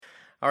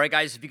All right,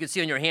 guys, if you can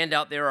see on your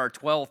handout there, our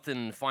 12th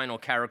and final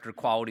character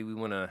quality we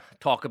want to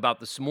talk about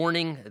this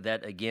morning,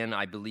 that again,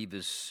 I believe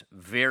is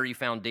very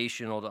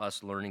foundational to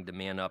us learning to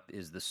man up,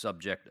 is the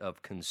subject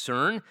of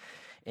concern.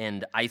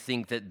 And I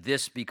think that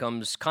this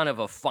becomes kind of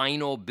a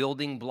final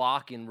building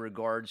block in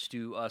regards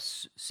to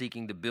us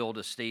seeking to build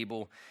a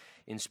stable,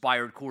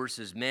 inspired course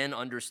as men,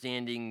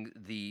 understanding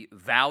the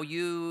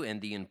value and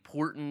the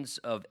importance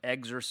of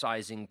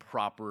exercising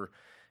proper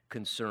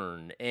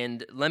concern.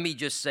 And let me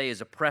just say as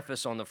a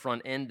preface on the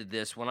front end of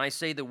this, when I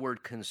say the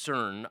word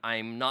concern,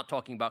 I'm not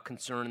talking about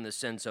concern in the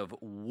sense of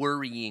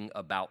worrying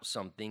about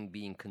something,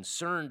 being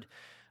concerned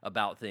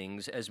about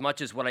things, as much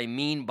as what I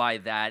mean by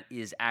that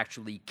is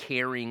actually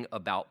caring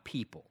about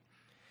people.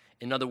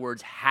 In other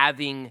words,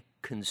 having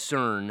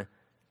concern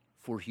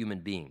for human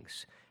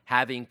beings,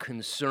 having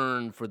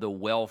concern for the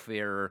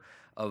welfare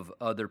of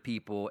other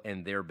people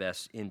and their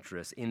best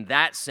interests. In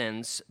that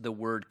sense, the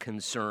word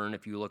concern,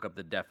 if you look up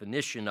the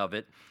definition of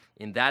it,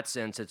 in that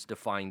sense, it's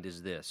defined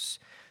as this: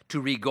 to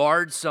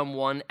regard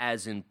someone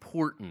as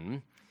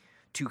important,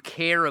 to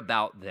care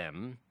about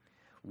them,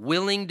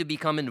 willing to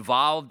become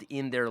involved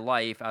in their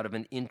life out of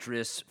an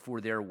interest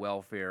for their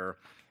welfare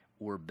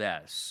or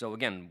best. So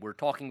again, we're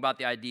talking about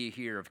the idea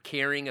here of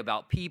caring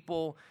about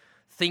people,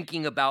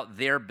 thinking about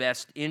their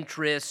best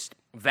interest,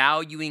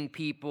 valuing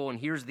people, and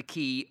here's the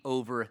key,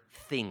 over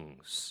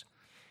things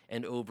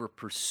and over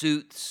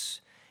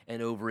pursuits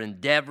and over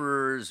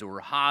endeavors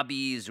or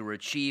hobbies or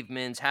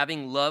achievements,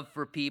 having love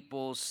for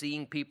people,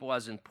 seeing people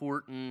as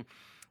important,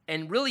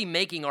 and really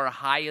making our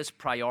highest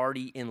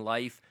priority in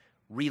life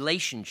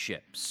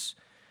relationships.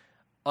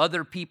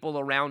 Other people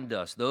around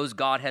us, those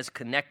God has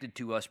connected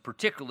to us,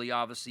 particularly,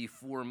 obviously,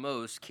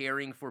 foremost,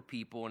 caring for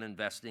people and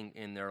investing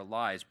in their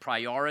lives,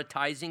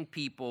 prioritizing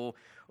people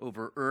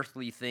over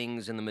earthly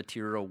things in the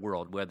material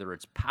world, whether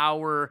it's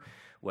power,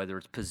 whether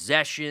it's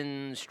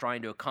possessions,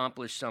 trying to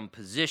accomplish some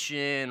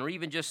position, or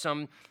even just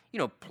some,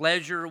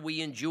 pleasure we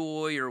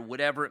enjoy or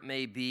whatever it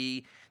may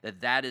be,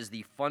 that is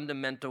the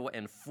fundamental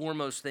and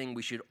foremost thing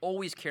we should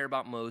always care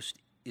about most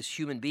is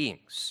human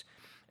beings.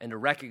 And to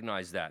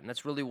recognize that. And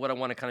that's really what I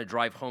want to kind of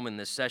drive home in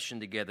this session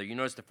together. You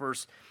notice the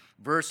first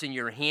verse in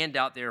your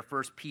handout there,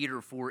 1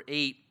 Peter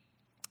 4:8,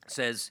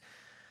 says,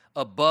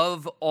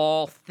 above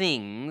all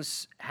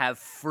things, have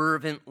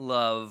fervent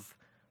love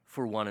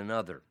for one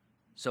another.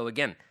 So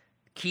again,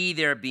 key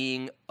there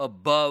being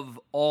above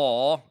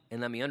all,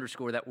 and let me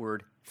underscore that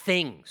word,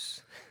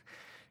 things.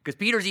 Because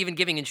Peter's even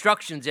giving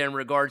instructions there in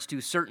regards to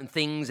certain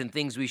things and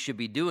things we should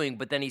be doing,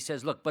 but then he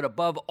says, look, but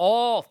above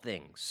all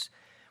things,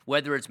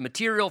 whether it's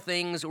material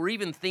things or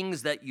even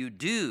things that you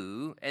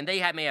do, and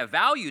they may have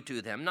value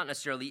to them, not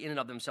necessarily in and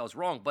of themselves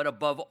wrong, but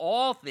above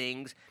all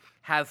things,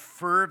 have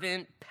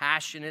fervent,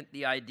 passionate,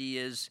 the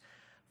ideas,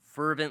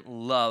 fervent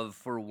love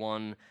for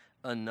one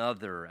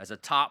another as a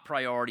top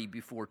priority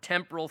before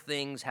temporal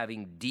things,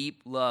 having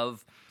deep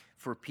love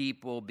for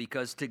people,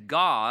 because to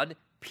God,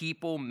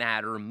 people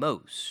matter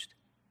most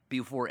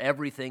before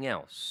everything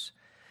else.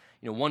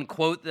 One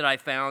quote that I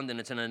found,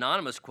 and it's an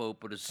anonymous quote,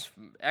 but it's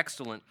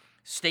excellent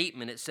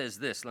statement. It says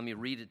this, let me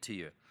read it to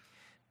you.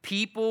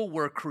 People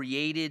were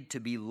created to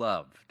be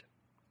loved.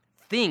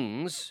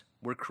 Things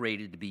were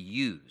created to be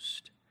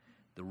used.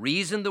 The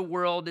reason the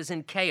world is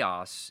in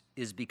chaos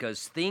is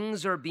because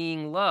things are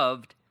being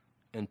loved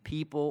and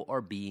people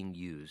are being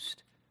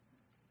used.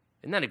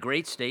 Isn't that a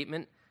great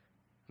statement?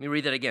 Let me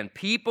read that again.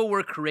 People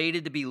were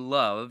created to be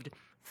loved.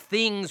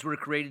 Things were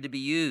created to be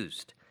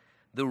used.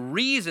 The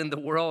reason the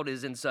world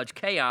is in such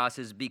chaos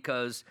is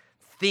because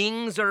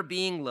things are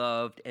being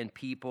loved and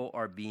people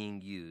are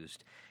being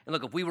used. And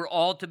look, if we were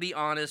all to be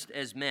honest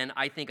as men,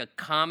 I think a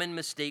common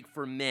mistake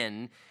for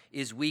men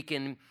is we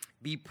can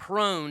be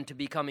prone to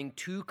becoming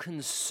too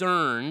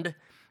concerned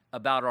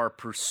about our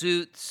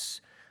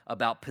pursuits,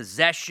 about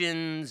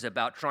possessions,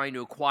 about trying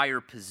to acquire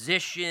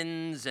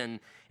positions and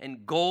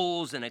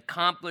goals and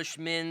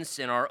accomplishments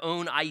and our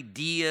own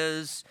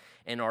ideas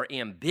and our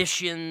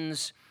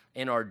ambitions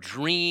and our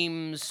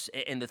dreams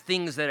and the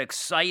things that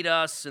excite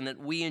us and that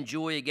we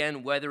enjoy,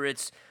 again, whether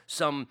it's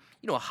some,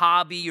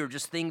 hobby or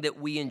just thing that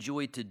we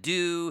enjoy to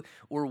do,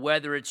 or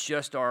whether it's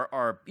just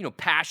our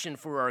passion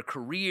for our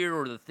career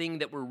or the thing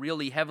that we're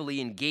really heavily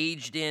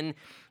engaged in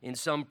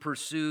some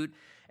pursuit.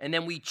 And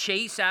then we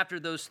chase after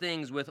those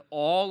things with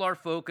all our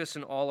focus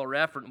and all our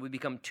effort, and we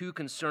become too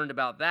concerned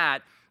about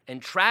that,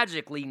 and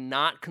tragically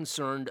not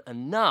concerned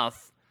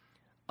enough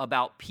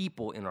about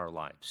people in our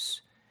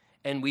lives.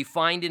 And we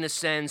find, in a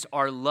sense,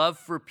 our love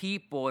for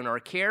people and our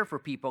care for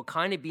people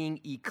kind of being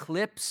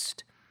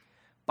eclipsed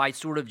by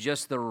sort of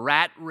just the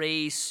rat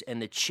race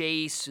and the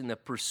chase and the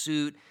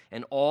pursuit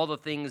and all the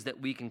things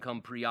that we can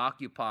come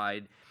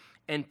preoccupied.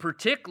 And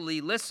particularly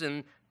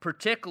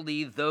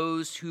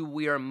those who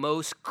we are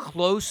most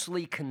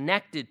closely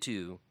connected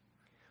to,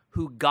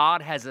 who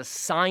God has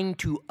assigned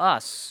to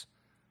us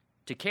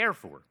to care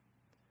for.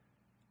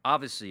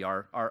 Obviously,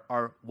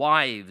 our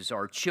wives,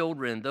 our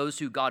children, those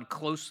who God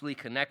closely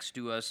connects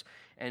to us,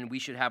 and we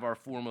should have our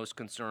foremost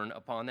concern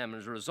upon them.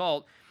 As a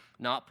result,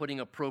 not putting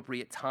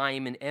appropriate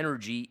time and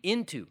energy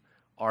into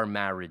our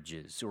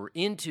marriages or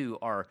into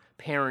our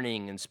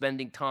parenting and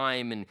spending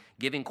time and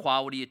giving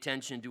quality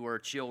attention to our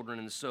children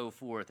and so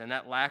forth, and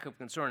that lack of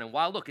concern. And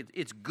while, look,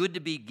 it's good to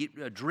be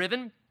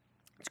driven,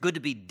 it's good to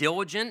be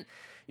diligent,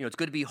 it's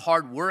good to be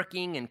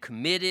hardworking and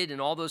committed and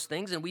all those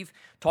things, and we've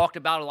talked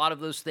about a lot of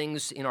those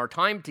things in our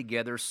time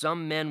together.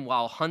 Some men,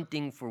 while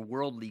hunting for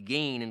worldly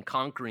gain and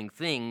conquering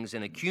things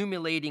and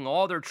accumulating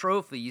all their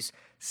trophies,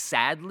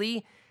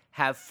 sadly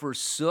have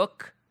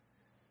forsook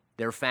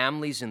their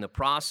families in the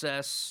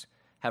process,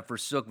 have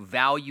forsook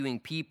valuing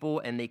people,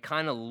 and they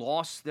kind of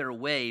lost their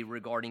way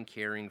regarding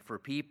caring for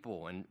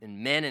people. And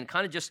men, and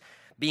kind of just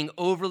being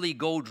overly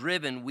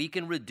goal-driven, we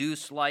can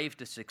reduce life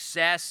to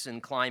success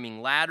and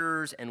climbing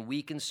ladders, and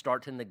we can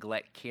start to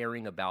neglect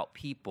caring about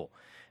people,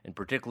 and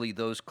particularly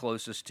those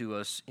closest to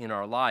us in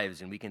our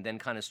lives. And we can then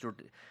kind of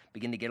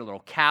begin to get a little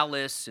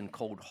callous and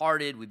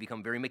cold-hearted. We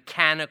become very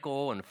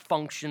mechanical and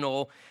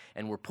functional,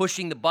 and we're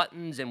pushing the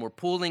buttons and we're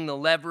pulling the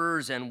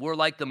levers, and we're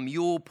like the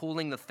mule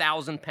pulling the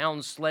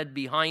 1,000-pound sled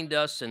behind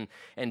us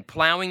and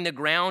plowing the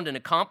ground and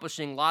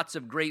accomplishing lots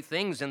of great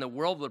things. And the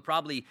world would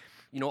probably,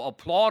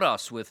 applaud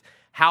us with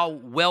how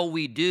well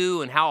we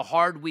do and how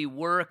hard we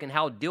work and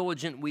how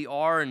diligent we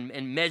are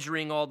and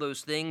measuring all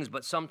those things.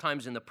 But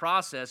sometimes in the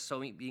process,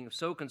 being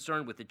so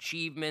concerned with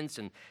achievements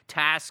and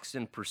tasks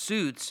and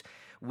pursuits,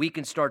 we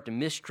can start to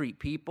mistreat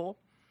people,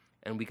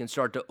 and we can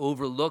start to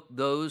overlook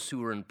those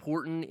who are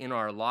important in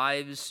our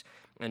lives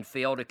and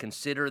fail to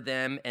consider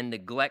them and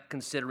neglect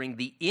considering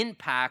the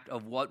impact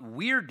of what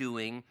we're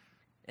doing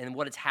and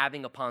what it's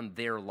having upon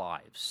their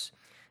lives.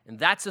 And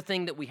that's the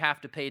thing that we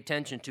have to pay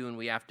attention to, and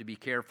we have to be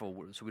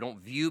careful so we don't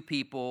view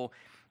people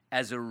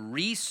as a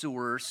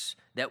resource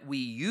that we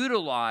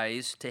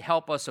utilize to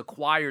help us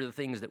acquire the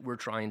things that we're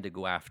trying to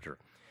go after.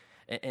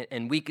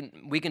 And we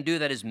can do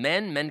that as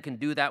men. Men can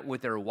do that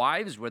with their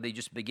wives, where they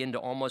just begin to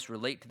almost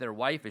relate to their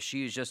wife as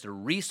she is just a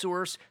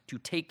resource to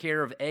take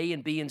care of A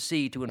and B and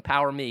C to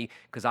empower me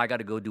because I got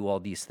to go do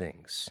all these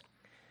things.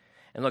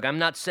 And look, I'm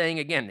not saying,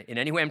 again, in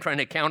any way I'm trying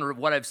to counter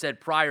what I've said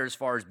prior as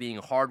far as being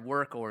hard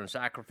work or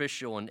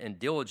sacrificial and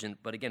diligent,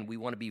 but again, we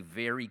want to be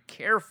very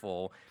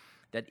careful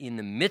that in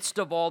the midst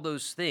of all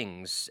those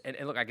things, and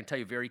look, I can tell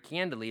you very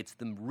candidly, it's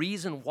the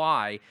reason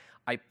why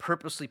I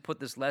purposely put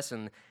this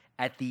lesson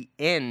at the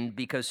end,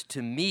 because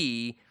to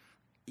me,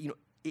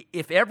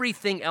 if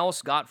everything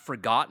else got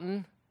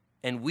forgotten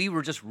and we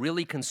were just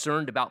really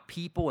concerned about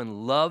people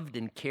and loved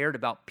and cared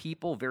about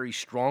people very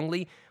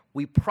strongly,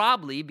 we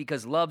probably,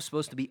 because love's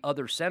supposed to be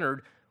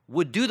other-centered,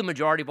 would do the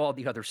majority of all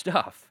the other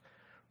stuff,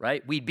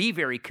 right? We'd be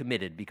very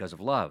committed because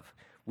of love.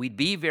 We'd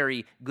be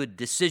very good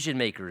decision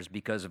makers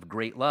because of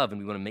great love, and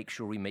we want to make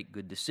sure we make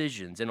good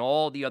decisions. And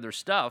all the other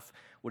stuff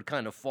would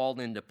kind of fall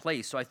into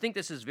place. So I think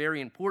this is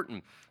very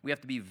important. We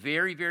have to be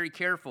very, very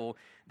careful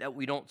that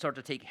we don't start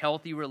to take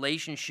healthy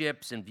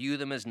relationships and view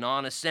them as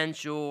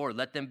non-essential or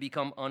let them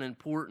become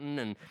unimportant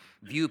and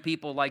view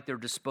people like they're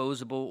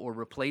disposable or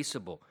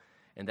replaceable.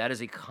 And that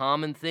is a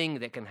common thing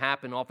that can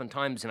happen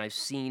oftentimes, and I've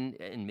seen,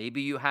 and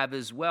maybe you have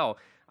as well,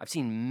 I've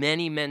seen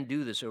many men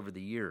do this over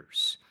the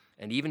years,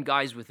 and even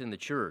guys within the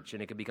church,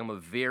 and it can become a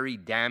very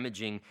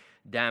damaging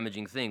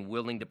thing,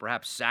 willing to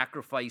perhaps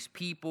sacrifice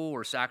people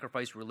or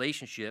sacrifice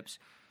relationships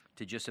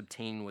to just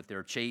obtain what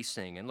they're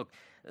chasing. And look,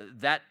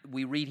 that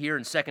we read here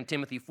in 2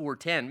 Timothy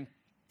 4:10,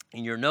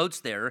 in your notes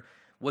there,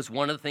 was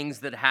one of the things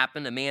that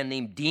happened. A man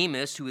named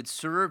Demas, who had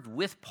served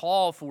with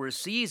Paul for a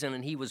season,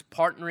 and he was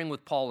partnering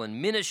with Paul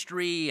in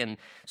ministry and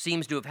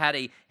seems to have had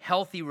a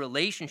healthy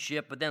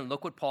relationship. But then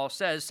look what Paul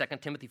says,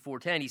 2 Timothy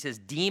 4:10. He says,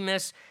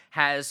 Demas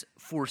has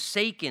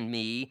forsaken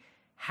me,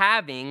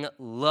 having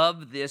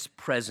loved this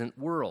present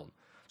world.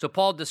 So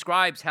Paul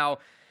describes how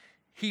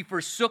he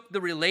forsook the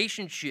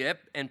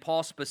relationship, and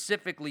Paul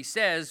specifically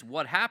says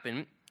what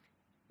happened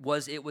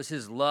was it was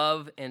his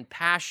love and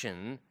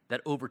passion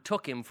that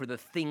overtook him for the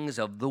things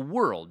of the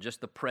world,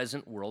 just the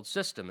present world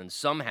system. And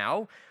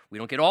somehow, we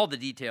don't get all the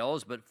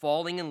details, but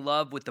falling in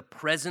love with the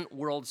present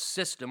world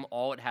system,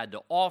 all it had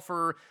to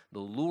offer, the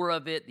lure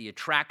of it, the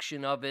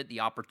attraction of it, the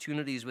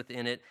opportunities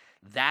within it,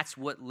 that's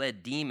what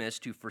led Demas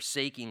to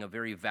forsaking a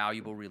very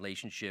valuable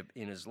relationship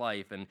in his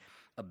life and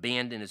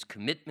abandon his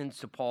commitments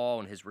to Paul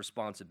and his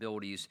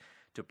responsibilities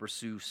to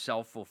pursue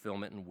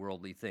self-fulfillment and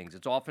worldly things.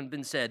 It's often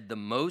been said the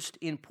most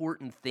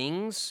important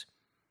things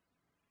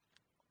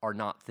are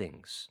not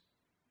things.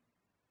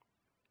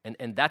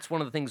 And that's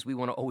one of the things we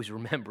want to always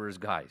remember as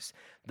guys.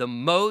 The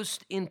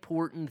most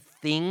important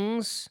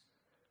things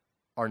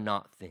are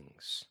not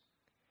things.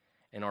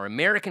 And our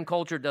American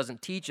culture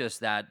doesn't teach us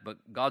that,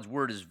 but God's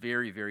word is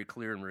very, very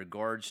clear in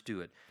regards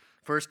to it.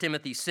 1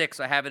 Timothy 6,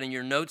 I have it in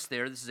your notes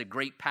there. This is a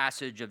great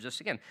passage of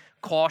just, again,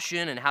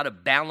 caution and how to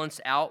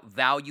balance out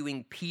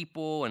valuing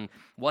people and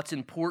what's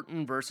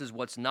important versus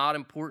what's not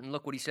important.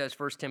 Look what he says,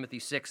 1 Timothy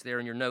 6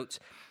 there in your notes.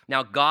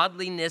 Now,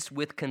 godliness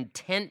with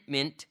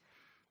contentment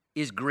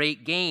is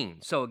great gain.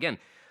 So again,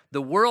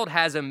 the world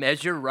has a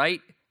measure,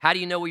 right? How do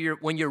you know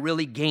when you're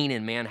really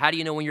gaining, man? How do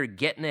you know when you're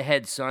getting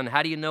ahead, son?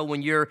 How do you know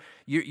when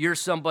you're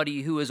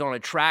somebody who is on a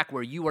track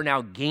where you are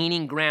now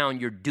gaining ground?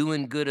 You're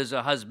doing good as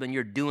a husband.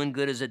 You're doing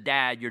good as a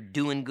dad. You're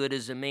doing good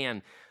as a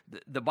man.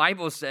 The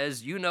Bible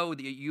says you know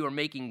that you are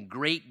making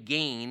great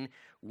gain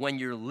when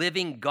you're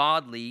living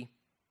godly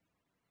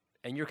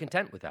and you're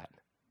content with that.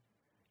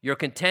 You're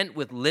content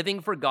with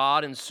living for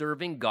God and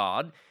serving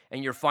God,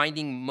 and you're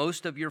finding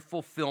most of your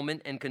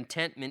fulfillment and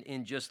contentment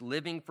in just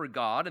living for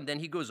God. And then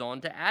he goes on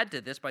to add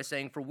to this by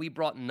saying, for we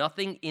brought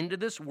nothing into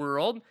this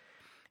world,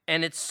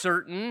 and it's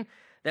certain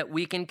that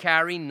we can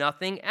carry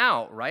nothing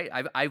out, right?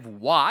 I've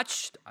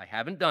watched, I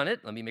haven't done it.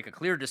 Let me make a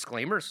clear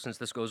disclaimer since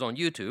this goes on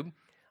YouTube.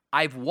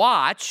 I've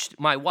watched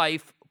my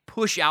wife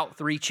push out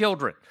 3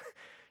 children.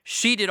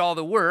 She did all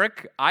the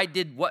work. I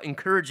did what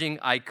encouraging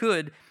I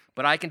could.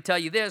 But I can tell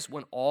you this,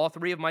 when all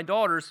 3 of my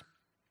daughters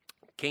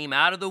came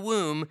out of the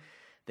womb,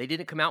 they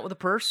didn't come out with a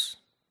purse.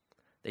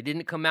 They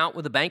didn't come out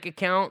with a bank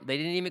account. They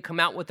didn't even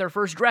come out with their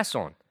first dress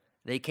on.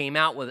 They came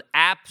out with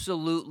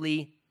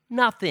absolutely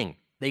nothing.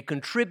 They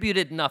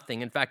contributed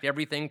nothing. In fact,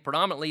 everything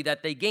predominantly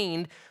that they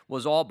gained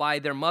was all by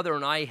their mother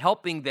and I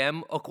helping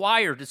them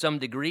acquire to some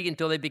degree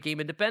until they became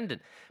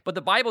independent. But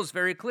the Bible is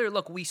very clear.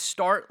 Look, we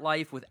start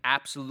life with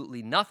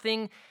absolutely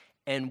nothing.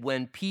 And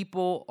when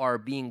people are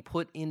being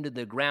put into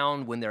the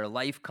ground, when their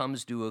life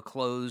comes to a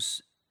close,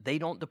 they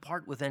don't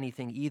depart with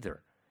anything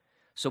either.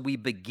 So we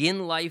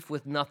begin life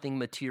with nothing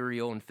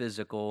material and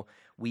physical.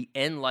 We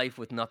end life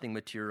with nothing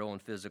material and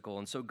physical.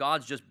 And so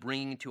God's just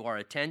bringing to our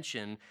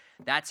attention,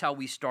 that's how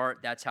we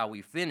start, that's how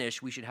we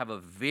finish. We should have a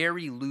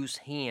very loose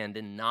hand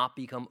and not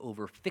become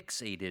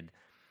over-fixated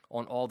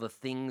on all the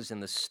things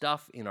and the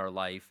stuff in our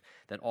life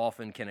that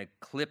often can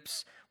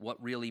eclipse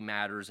what really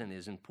matters and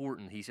is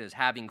important. He says,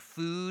 having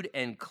food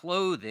and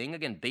clothing,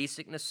 again,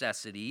 basic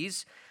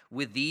necessities,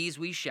 with these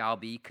we shall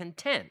be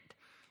content.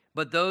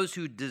 But those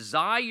who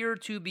desire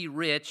to be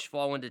rich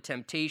fall into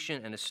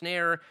temptation and a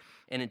snare,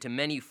 and into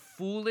many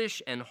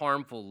foolish and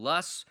harmful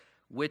lusts,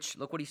 which,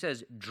 look what he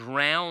says,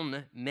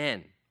 drown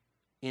men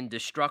in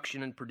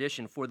destruction and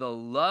perdition. For the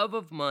love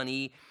of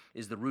money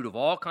is the root of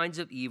all kinds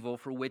of evil,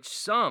 for which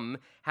some,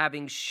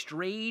 having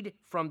strayed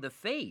from the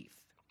faith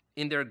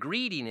in their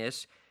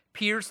greediness,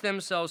 pierce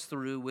themselves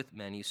through with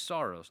many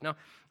sorrows. Now,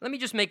 let me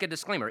just make a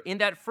disclaimer. In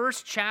that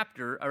first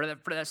chapter, or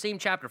that same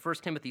chapter, 1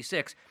 Timothy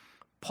 6,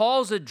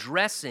 Paul's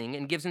addressing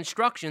and gives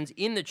instructions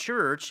in the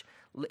church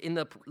in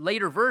the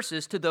later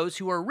verses to those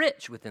who are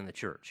rich within the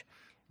church.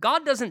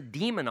 God doesn't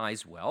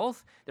demonize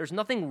wealth. There's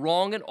nothing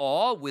wrong at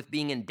all with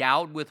being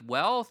endowed with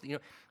wealth.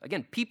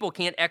 Again, people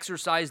can't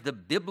exercise the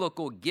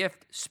biblical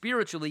gift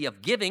spiritually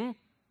of giving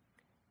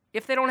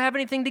if they don't have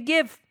anything to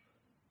give,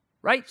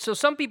 right? So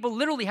some people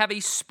literally have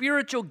a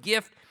spiritual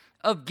gift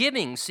of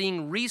giving,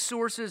 seeing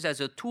resources as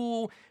a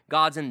tool.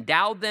 God's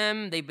endowed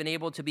them. They've been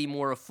able to be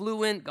more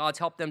affluent. God's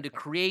helped them to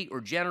create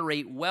or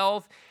generate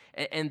wealth,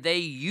 and they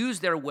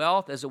use their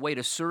wealth as a way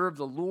to serve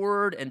the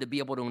Lord and to be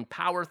able to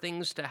empower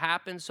things to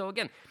happen. So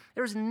again,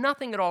 there's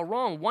nothing at all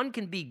wrong. One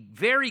can be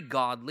very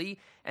godly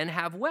and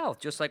have wealth,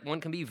 just like one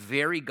can be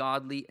very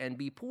godly and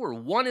be poor.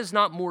 One is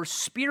not more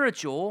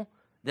spiritual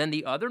than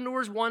the other,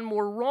 nor is one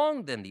more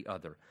wrong than the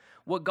other.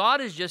 What God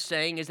is just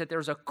saying is that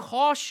there's a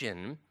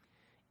caution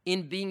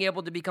in being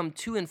able to become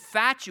too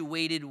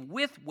infatuated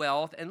with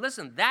wealth. And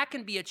listen, that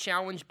can be a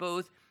challenge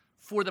both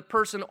for the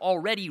person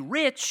already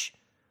rich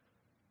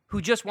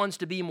who just wants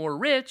to be more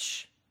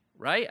rich,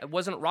 right? It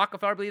wasn't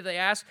Rockefeller, I believe they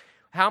asked,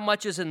 how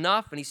much is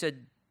enough? And he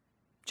said,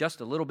 just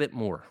a little bit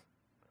more,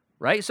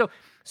 right? So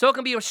it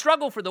can be a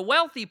struggle for the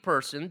wealthy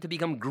person to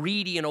become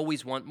greedy and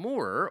always want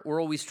more or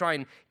always try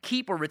and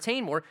keep or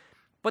retain more.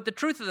 But the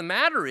truth of the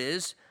matter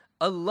is,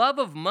 a love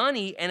of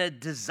money and a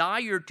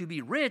desire to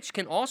be rich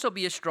can also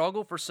be a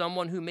struggle for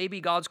someone who maybe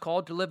God's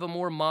called to live a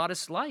more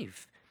modest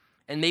life.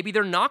 And maybe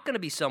they're not going to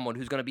be someone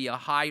who's going to be a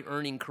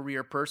high-earning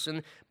career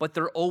person, but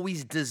they're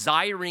always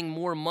desiring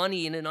more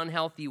money in an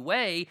unhealthy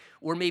way,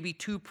 or maybe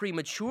too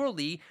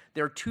prematurely,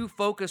 they're too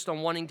focused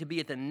on wanting to be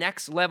at the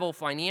next level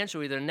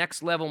financially, the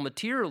next level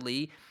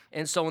materially,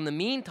 and so in the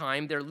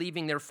meantime, they're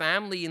leaving their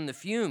family in the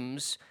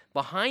fumes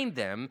behind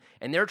them,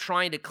 and they're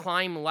trying to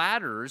climb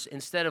ladders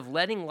instead of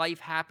letting life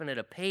happen at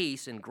a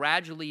pace and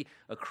gradually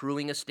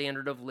accruing a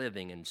standard of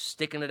living and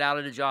sticking it out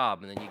at a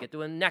job, and then you get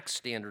to a next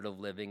standard of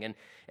living. And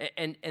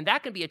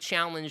that can be a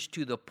challenge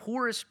to the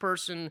poorest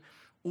person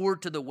or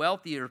to the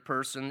wealthier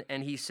person.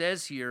 And he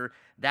says here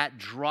that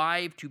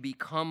drive to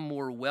become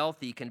more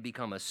wealthy can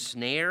become a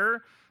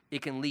snare.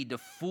 It can lead to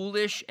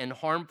foolish and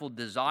harmful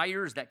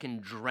desires that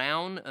can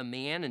drown a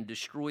man and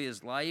destroy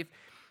his life.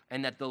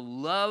 And that the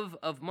love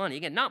of money,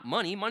 again, not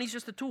money, money's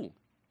just a tool,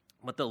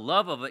 but the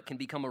love of it can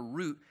become a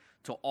root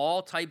to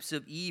all types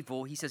of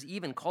evil. He says,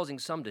 even causing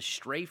some to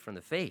stray from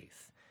the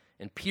faith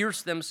and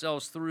pierce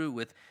themselves through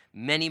with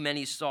many,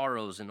 many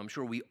sorrows. And I'm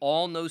sure we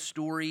all know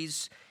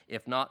stories,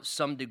 if not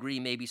some degree,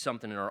 maybe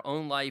something in our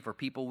own life or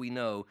people we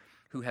know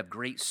who have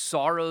great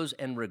sorrows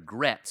and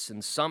regrets.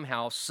 And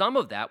somehow some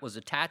of that was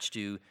attached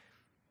to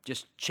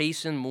just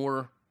chasing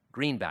more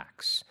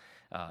greenbacks.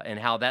 and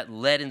how that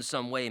led in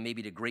some way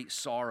maybe to great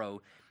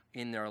sorrow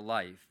in their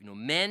life.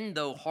 Men,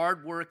 though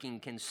hardworking,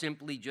 can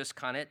simply just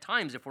kind of at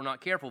times, if we're not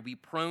careful, be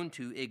prone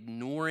to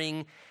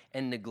ignoring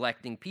and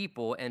neglecting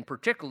people, and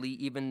particularly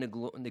even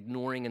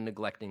ignoring and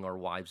neglecting our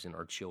wives and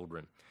our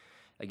children.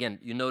 Again,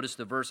 you notice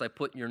the verse I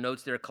put in your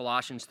notes there,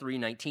 Colossians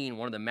 3:19,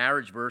 one of the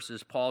marriage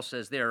verses. Paul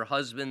says there,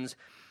 husbands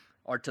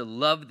are to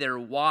love their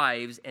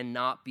wives and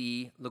not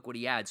be, look what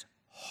he adds,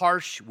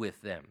 harsh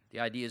with them. The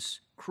idea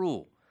is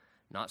cruel,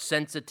 not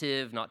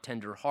sensitive, not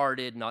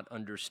tender-hearted, not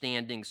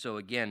understanding. So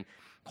again,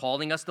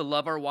 calling us to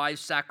love our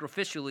wives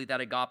sacrificially, that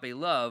agape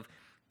love,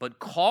 but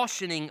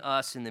cautioning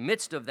us in the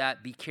midst of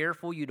that, be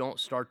careful you don't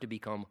start to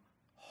become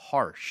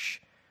harsh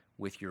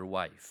with your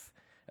wife.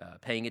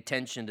 Paying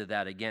attention to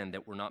that again,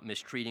 that we're not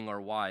mistreating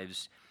our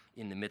wives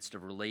in the midst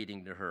of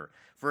relating to her.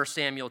 1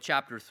 Samuel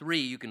chapter 3,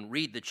 you can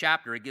read the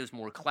chapter, it gives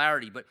more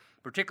clarity, but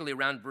particularly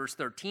around verse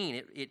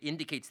 13, it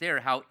indicates there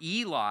how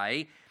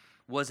Eli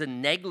was a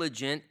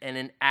negligent and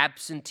an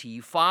absentee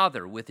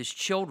father with his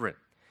children.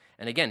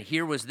 And again,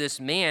 here was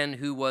this man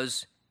who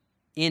was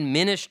in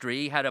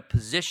ministry, had a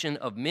position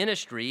of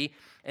ministry,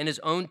 and his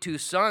own two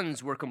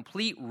sons were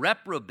complete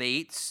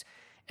reprobates.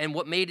 And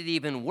what made it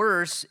even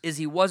worse is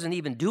he wasn't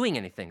even doing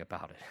anything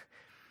about it.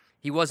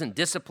 He wasn't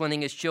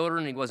disciplining his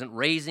children. He wasn't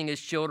raising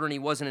his children. He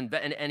wasn't,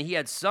 and he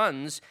had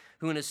sons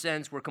who, in a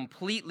sense, were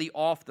completely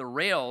off the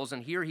rails.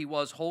 And here he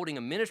was holding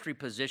a ministry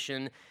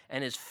position,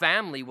 and his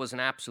family was an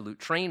absolute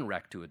train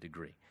wreck to a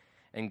degree.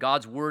 And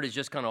God's word is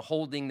just kind of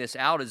holding this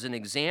out as an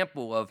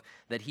example of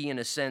that he, in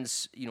a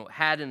sense,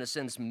 had, in a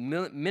sense,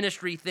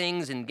 ministry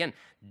things and, again,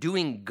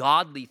 doing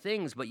godly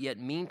things, but yet,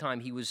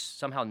 meantime, he was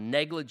somehow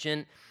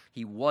negligent.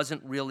 He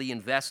wasn't really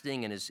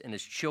investing, and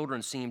his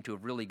children seemed to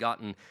have really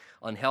gotten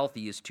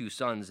unhealthy, his two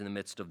sons, in the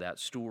midst of that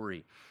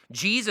story.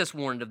 Jesus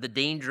warned of the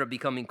danger of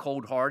becoming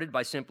cold-hearted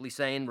by simply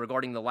saying,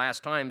 regarding the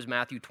last times,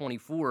 Matthew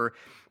 24,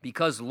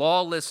 because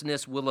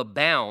lawlessness will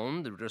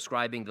abound,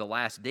 describing the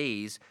last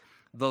days,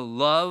 the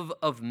love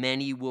of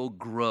many will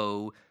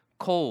grow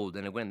cold.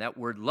 And again, that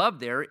word love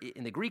there,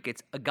 in the Greek,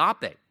 it's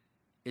agape.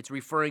 It's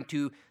referring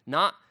to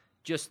not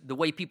just the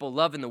way people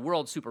love in the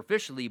world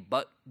superficially,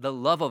 but the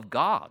love of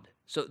God.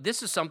 So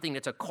this is something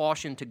that's a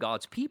caution to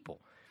God's people,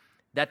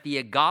 that the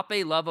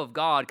agape love of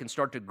God can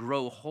start to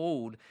grow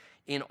hold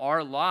in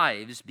our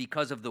lives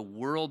because of the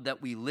world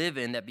that we live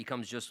in that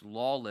becomes just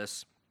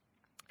lawless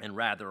and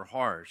rather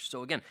harsh.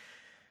 So again,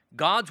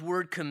 God's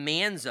word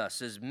commands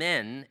us as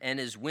men and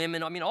as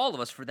women, all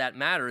of us for that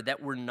matter,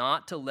 that we're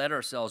not to let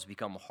ourselves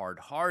become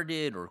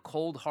hard-hearted or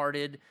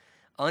cold-hearted,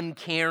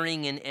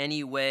 uncaring in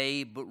any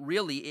way, but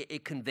really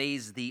it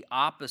conveys the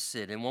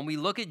opposite. And when we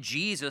look at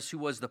Jesus, who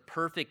was the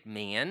perfect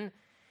man,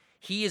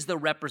 he is the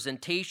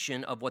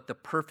representation of what the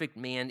perfect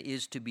man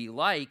is to be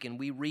like. And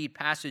we read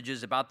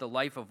passages about the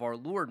life of our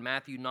Lord.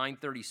 Matthew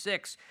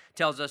 9:36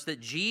 tells us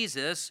that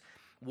Jesus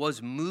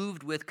was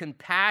moved with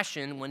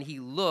compassion when he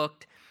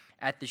looked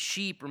at the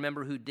sheep,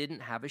 remember, who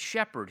didn't have a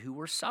shepherd, who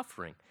were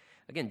suffering.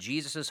 Again,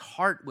 Jesus'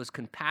 heart was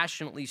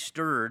compassionately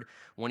stirred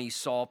when he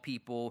saw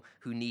people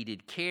who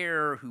needed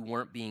care, who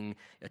weren't being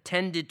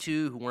attended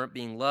to, who weren't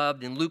being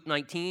loved. In Luke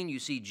 19, you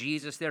see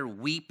Jesus there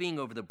weeping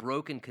over the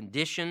broken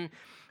condition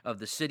of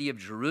the city of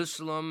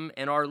Jerusalem.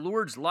 And our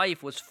Lord's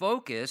life was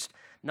focused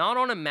not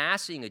on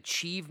amassing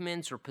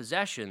achievements or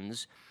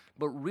possessions,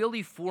 but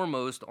really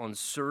foremost on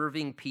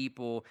serving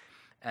people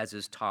as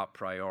his top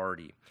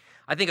priority.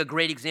 I think a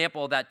great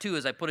example of that, too,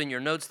 as I put in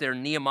your notes there,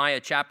 Nehemiah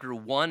chapter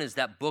 1, as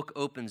that book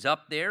opens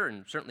up there,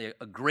 and certainly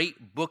a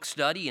great book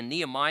study. And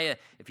Nehemiah,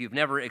 if you've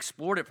never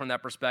explored it from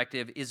that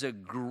perspective, is a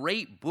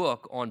great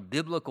book on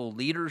biblical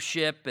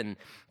leadership and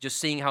just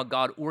seeing how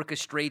God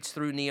orchestrates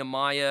through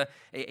Nehemiah,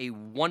 a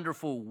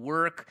wonderful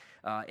work,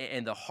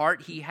 and the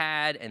heart he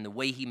had and the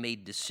way he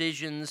made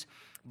decisions.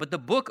 But the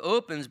book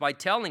opens by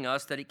telling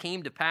us that it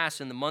came to pass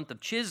in the month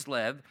of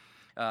Chislev.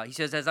 He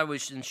says, as I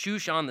was in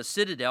Shushan the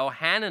citadel,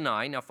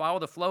 Hanani, now follow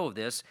the flow of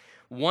this,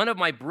 one of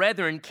my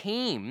brethren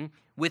came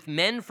with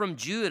men from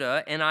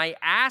Judah, and I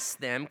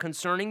asked them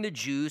concerning the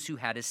Jews who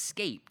had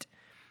escaped,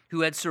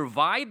 who had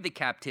survived the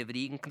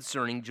captivity, and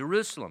concerning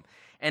Jerusalem.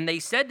 And they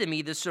said to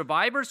me, the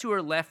survivors who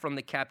are left from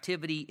the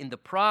captivity in the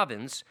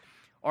province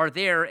are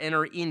there and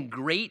are in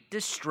great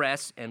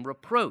distress and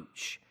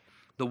reproach.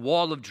 The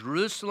wall of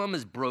Jerusalem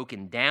is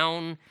broken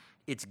down,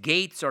 its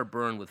gates are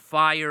burned with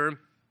fire.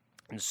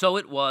 And so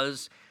it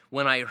was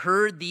when I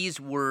heard these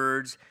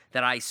words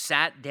that I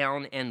sat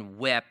down and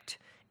wept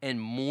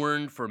and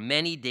mourned for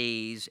many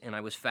days, and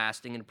I was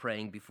fasting and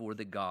praying before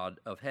the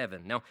God of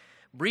heaven. Now,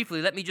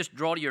 briefly, let me just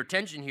draw to your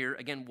attention here,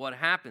 again, what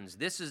happens.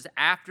 This is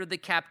after the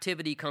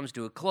captivity comes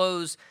to a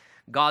close.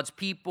 God's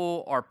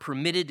people are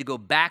permitted to go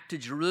back to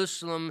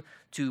Jerusalem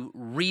to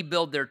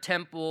rebuild their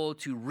temple,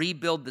 to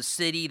rebuild the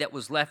city that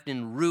was left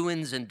in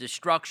ruins and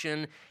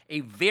destruction. A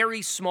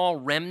very small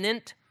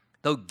remnant,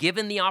 though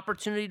given the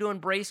opportunity to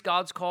embrace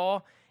God's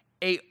call,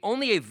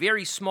 only a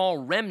very small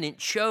remnant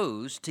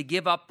chose to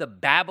give up the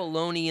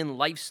Babylonian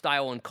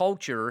lifestyle and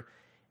culture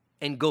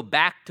and go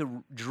back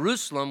to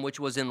Jerusalem, which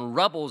was in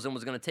rubbles and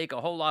was going to take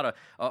a whole lot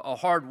of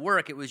hard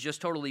work. It was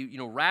just totally,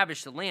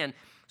 ravished the land.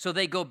 So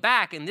they go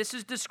back, and this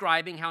is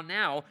describing how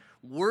now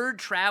word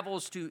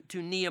travels to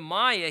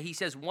Nehemiah. He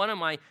says, one of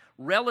my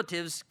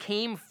relatives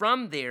came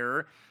from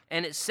there,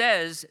 and it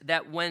says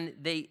that when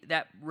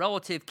that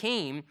relative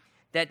came,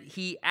 that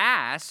he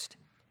asked,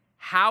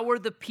 how are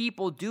the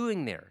people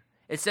doing there?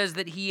 It says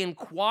that he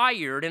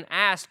inquired and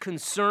asked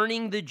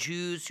concerning the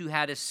Jews who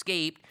had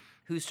escaped,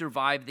 who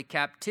survived the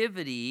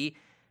captivity.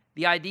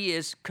 The idea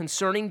is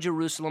concerning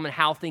Jerusalem and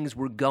how things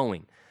were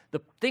going.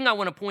 The thing I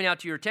want to point out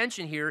to your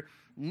attention here,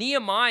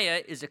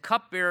 Nehemiah is a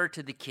cupbearer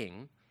to the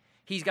king.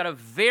 He's got a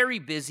very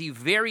busy,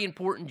 very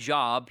important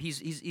job.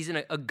 He's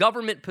in a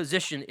government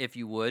position, if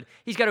you would.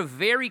 He's got a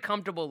very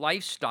comfortable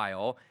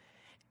lifestyle,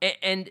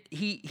 and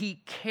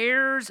he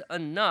cares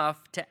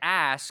enough to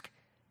ask,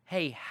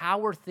 hey,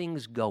 how are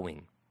things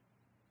going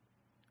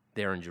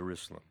there in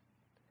Jerusalem?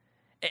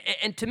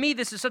 And to me,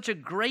 this is such a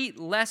great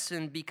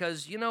lesson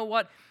because, you know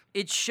what?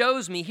 It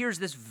shows me, here's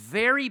this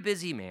very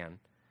busy man,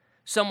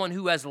 someone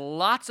who has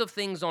lots of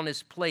things on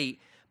his plate,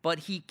 but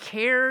he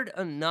cared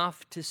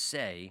enough to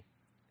say,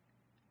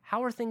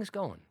 how are things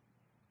going?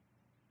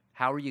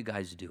 How are you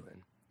guys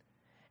doing?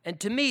 And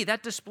to me,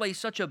 that displays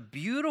such a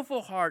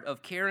beautiful heart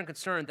of care and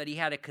concern that he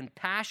had a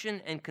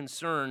compassion and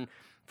concern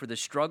for the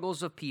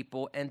struggles of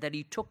people and that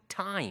he took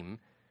time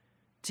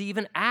to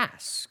even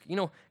ask.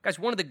 Guys,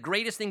 one of the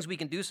greatest things we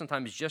can do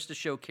sometimes just to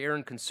show care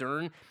and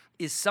concern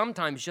is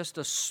sometimes just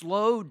to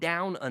slow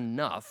down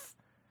enough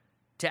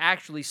to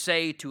actually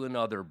say to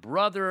another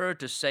brother,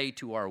 to say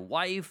to our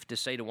wife, to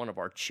say to one of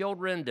our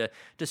children,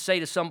 to say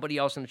to somebody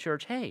else in the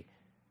church, hey,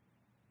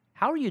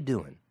 how are you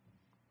doing?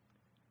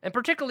 And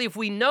particularly if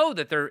we know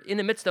that they're in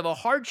the midst of a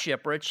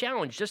hardship or a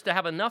challenge, just to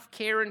have enough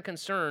care and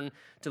concern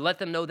to let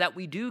them know that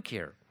we do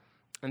care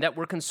and that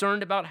we're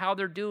concerned about how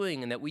they're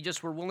doing and that we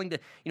just were willing to,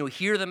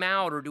 hear them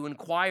out or to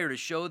inquire to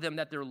show them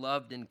that they're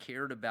loved and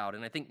cared about.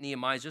 And I think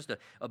Nehemiah is just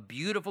a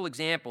beautiful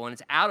example. And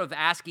it's out of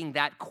asking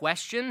that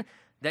question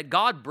that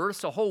God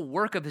births a whole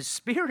work of his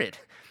Spirit.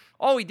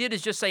 All he did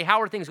is just say,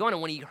 how are things going?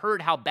 And when he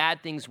heard how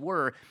bad things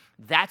were,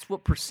 that's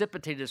what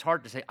precipitated his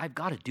heart to say, I've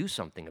got to do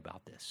something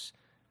about this.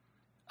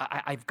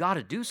 I've got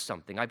to do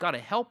something. I've got to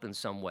help in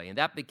some way. And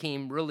that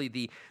became really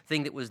the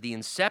thing that was the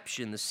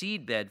inception, the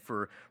seedbed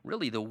for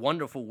really the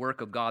wonderful work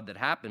of God that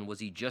happened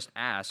was he just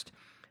asked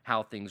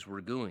how things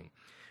were going.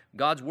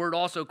 God's word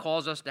also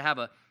calls us to have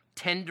a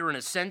tender and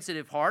a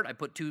sensitive heart. I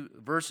put 2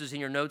 verses in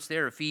your notes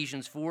there,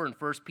 Ephesians 4 and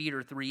 1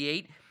 Peter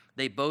 3:8.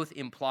 They both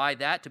imply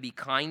that, to be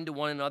kind to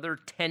one another,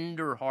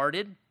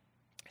 tender-hearted,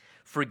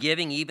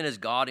 forgiving even as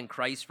God in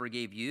Christ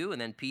forgave you. And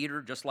then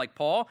Peter, just like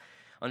Paul,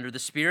 under the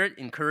Spirit,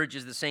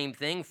 encourages the same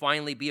thing.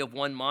 Finally, be of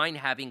one mind,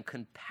 having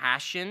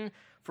compassion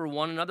for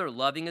one another,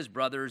 loving as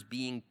brothers,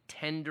 being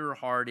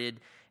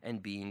tender-hearted,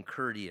 and being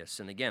courteous.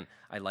 And again,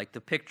 I like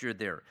the picture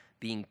there,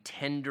 being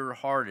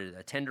tender-hearted.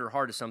 A tender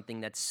heart is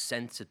something that's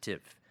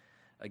sensitive.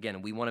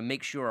 Again, we want to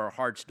make sure our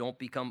hearts don't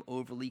become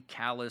overly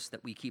callous,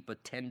 that we keep a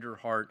tender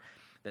heart,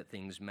 that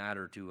things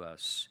matter to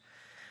us.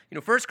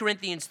 1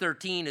 Corinthians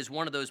 13 is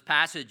one of those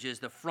passages,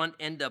 the front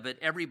end of it,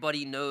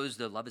 everybody knows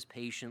the love is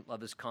patient,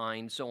 love is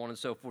kind, so on and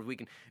so forth. We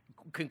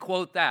can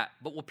quote that.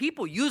 But what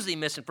people usually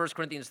miss in 1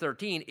 Corinthians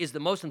 13 is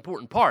the most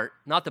important part,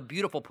 not the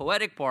beautiful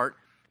poetic part,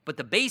 but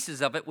the basis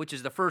of it, which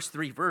is the first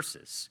 3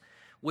 verses,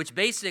 which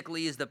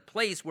basically is the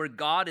place where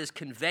God is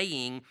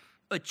conveying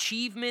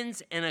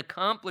achievements and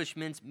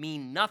accomplishments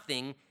mean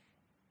nothing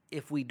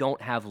if we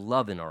don't have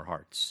love in our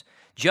hearts.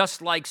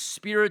 Just like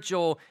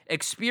spiritual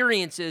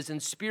experiences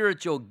and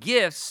spiritual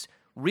gifts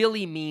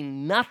really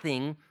mean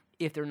nothing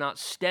if they're not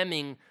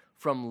stemming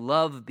from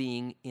love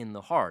being in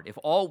the heart. If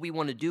all we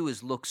want to do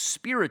is look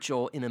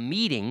spiritual in a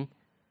meeting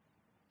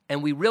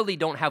and we really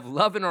don't have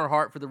love in our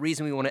heart for the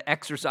reason we want to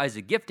exercise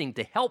a gifting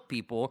to help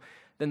people,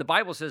 then the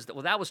Bible says that,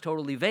 well, that was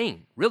totally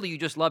vain. Really, you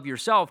just love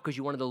yourself because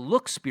you wanted to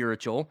look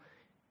spiritual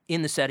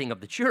in the setting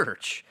of the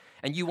church.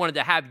 And you wanted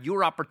to have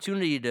your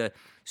opportunity to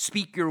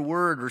speak your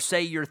word or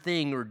say your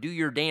thing or do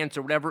your dance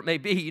or whatever it may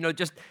be,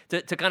 just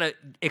to kind of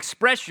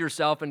express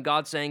yourself. And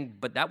God's saying,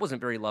 but that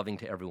wasn't very loving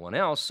to everyone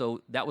else,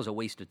 so that was a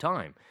waste of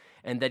time.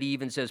 And that he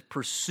even says,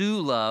 pursue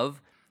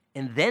love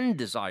and then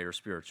desire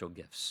spiritual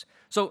gifts.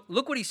 So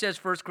look what he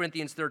says, 1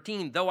 Corinthians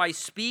 13, though I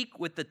speak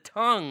with the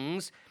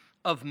tongues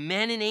of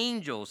men and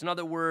angels. In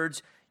other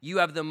words, you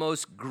have the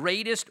most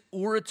greatest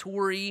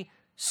oratory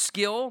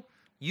skill.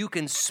 You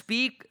can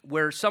speak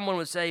where someone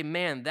would say,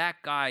 man, that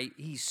guy,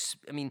 he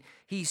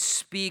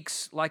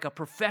speaks like a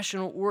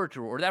professional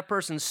orator, or that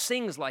person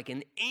sings like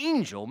an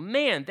angel.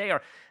 Man,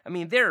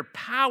 their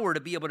power to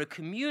be able to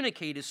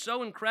communicate is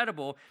so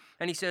incredible.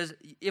 And he says,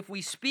 if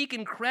we speak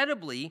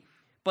incredibly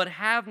but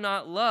have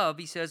not love,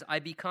 he says, I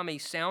become a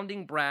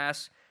sounding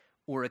brass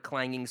or a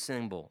clanging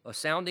cymbal. A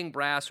sounding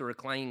brass or a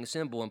clanging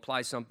cymbal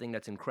implies something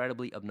that's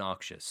incredibly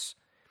obnoxious.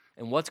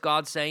 And what's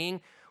God saying?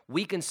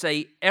 We can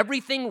say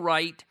everything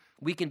right.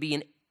 We can be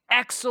an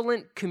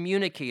excellent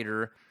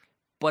communicator,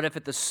 but if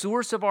at the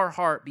source of our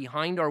heart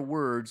behind our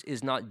words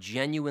is not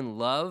genuine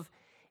love,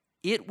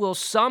 it will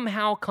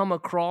somehow come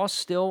across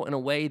still in a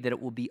way that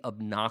it will be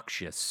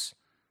obnoxious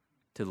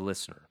to the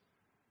listener.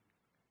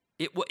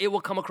 It will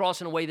come across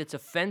in a way that's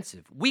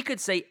offensive. We could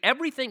say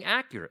everything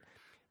accurate,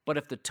 but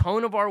if the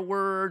tone of our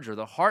words or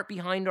the heart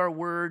behind our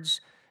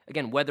words,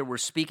 again, whether we're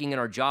speaking in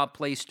our job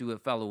place to a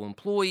fellow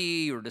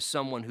employee or to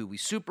someone who we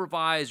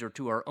supervise or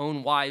to our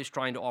own wives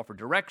trying to offer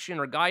direction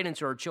or guidance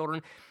to our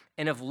children,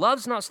 and if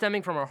love's not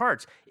stemming from our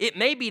hearts, it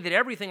may be that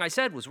everything I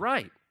said was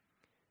right.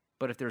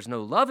 But if there's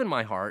no love in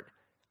my heart,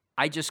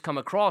 I just come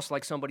across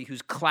like somebody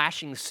who's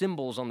clashing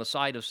cymbals on the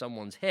side of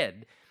someone's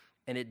head,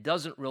 and it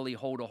doesn't really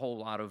hold a whole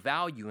lot of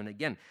value. And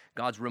again,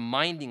 God's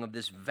reminding of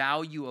this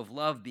value of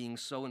love being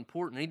so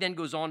important. And he then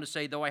goes on to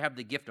say, though I have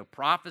the gift of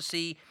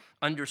prophecy,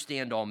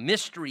 understand all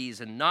mysteries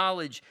and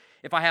knowledge,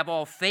 if I have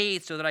all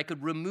faith so that I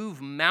could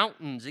remove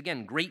mountains,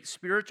 again, great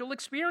spiritual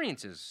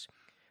experiences,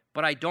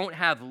 but I don't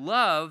have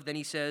love, then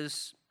he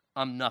says,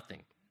 I'm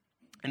nothing.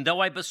 And though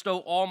I bestow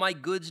all my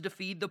goods to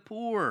feed the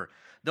poor,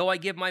 though I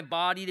give my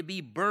body to be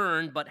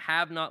burned, but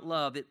have not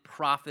love, it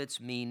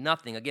profits me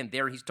nothing. Again,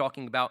 there he's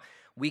talking about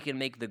we can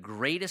make the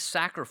greatest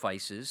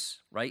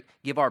sacrifices, right?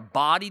 Give our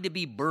body to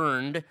be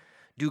burned,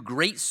 do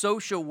great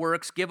social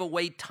works, give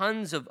away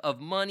tons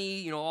of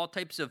money, all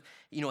types of,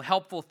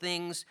 helpful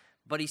things.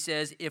 But he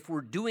says, if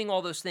we're doing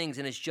all those things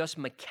and it's just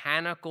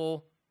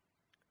mechanical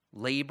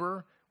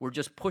labor, we're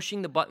just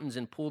pushing the buttons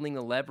and pulling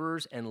the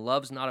levers and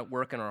love's not at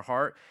work in our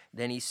heart,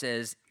 then he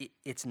says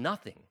it's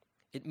nothing.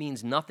 It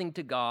means nothing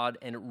to God,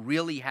 and it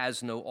really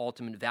has no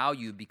ultimate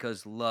value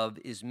because love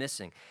is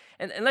missing.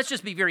 And let's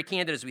just be very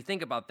candid as we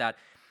think about that.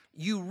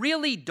 You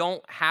really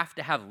don't have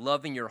to have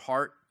love in your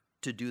heart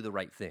to do the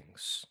right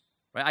things,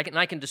 right?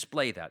 I can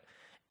display that.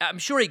 I'm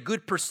sure a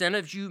good percent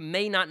of you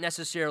may not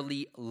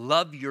necessarily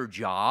love your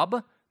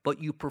job,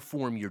 but you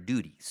perform your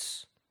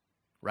duties,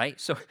 right?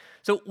 So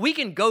we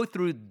can go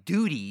through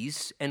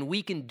duties and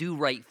we can do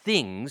right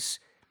things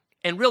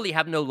and really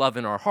have no love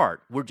in our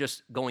heart. We're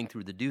just going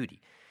through the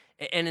duty.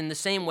 And in the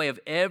same way of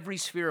every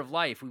sphere of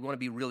life, we want to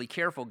be really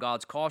careful.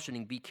 God's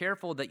cautioning, be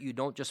careful that you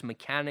don't just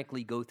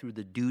mechanically go through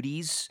the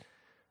duties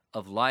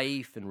of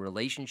life and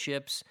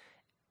relationships,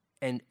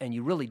 and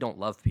you really don't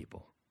love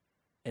people.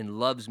 And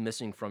love's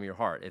missing from your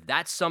heart. If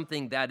that's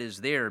something that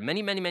is there,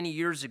 many, many, many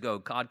years ago,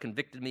 God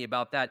convicted me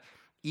about that,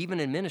 even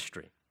in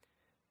ministry.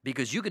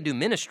 Because you can do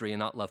ministry and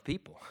not love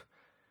people.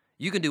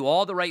 You can do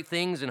all the right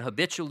things and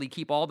habitually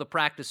keep all the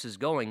practices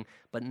going,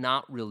 but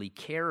not really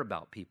care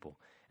about people.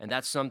 And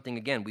that's something,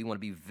 again, we want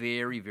to be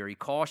very, very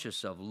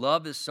cautious of.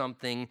 Love is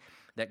something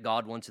that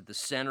God wants at the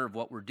center of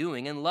what we're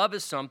doing. And love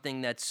is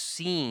something that's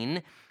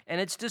seen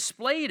and it's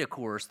displayed, of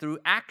course, through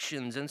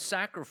actions and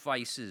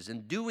sacrifices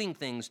and doing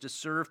things to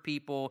serve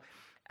people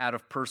out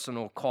of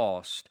personal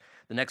cost.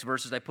 The next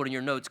verses I put in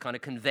your notes kind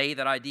of convey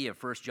that idea.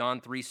 1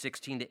 John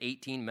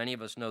 3:16-18, many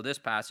of us know this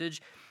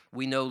passage.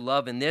 We know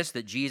love in this,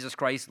 that Jesus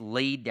Christ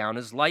laid down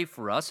his life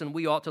for us, and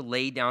we ought to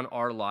lay down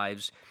our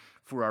lives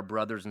for our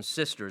brothers and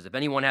sisters. If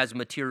anyone has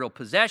material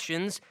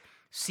possessions,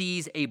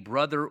 sees a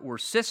brother or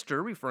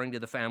sister, referring to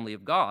the family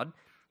of God,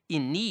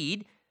 in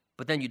need,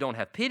 but then you don't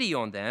have pity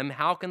on them,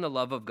 how can the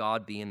love of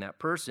God be in that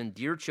person?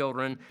 Dear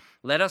children,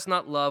 let us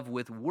not love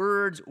with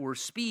words or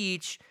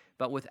speech,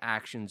 but with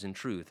actions and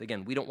truth.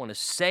 Again, we don't want to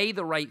say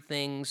the right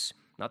things,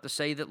 not to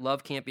say that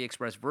love can't be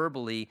expressed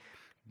verbally,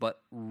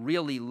 but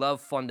really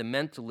love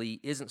fundamentally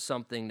isn't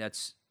something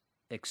that's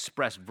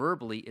expressed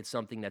verbally, it's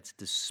something that's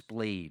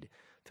displayed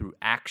through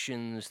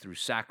actions, through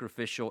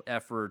sacrificial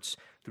efforts,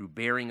 through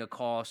bearing a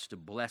cost to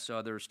bless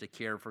others, to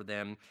care for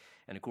them.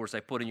 And of course, I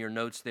put in your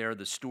notes there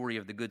the story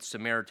of the Good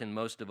Samaritan.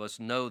 Most of us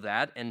know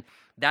that, and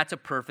that's a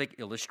perfect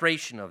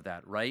illustration of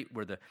that, right?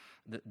 Where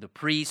the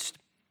priest,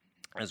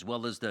 as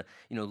well as the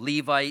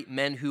Levite,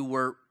 men who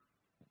were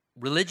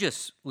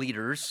religious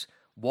leaders,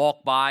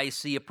 walk by,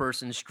 see a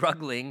person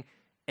struggling,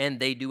 and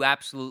they do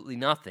absolutely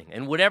nothing.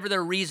 And whatever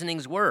their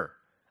reasonings were,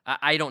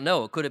 I don't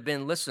know. It could have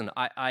been, listen,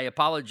 I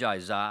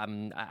apologize.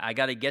 I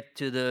got to get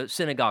to the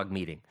synagogue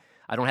meeting.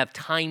 I don't have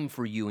time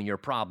for you and your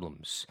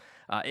problems.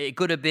 It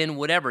could have been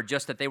whatever,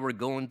 just that they were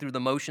going through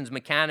the motions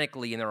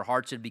mechanically and their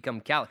hearts had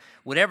become callous.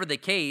 Whatever the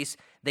case,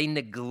 they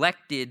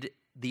neglected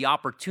the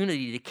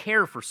opportunity to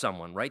care for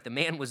someone, right? The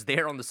man was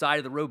there on the side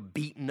of the road,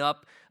 beaten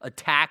up,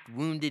 attacked,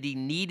 wounded. He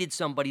needed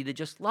somebody to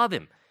just love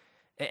him.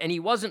 And he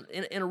wasn't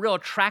in a real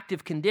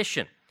attractive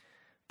condition.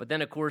 But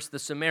then, of course, the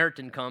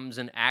Samaritan comes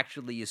and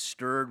actually is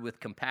stirred with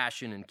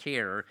compassion and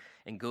care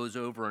and goes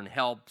over and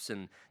helps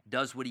and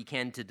does what he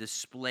can to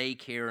display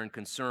care and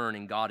concern,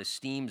 and God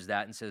esteems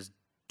that and says,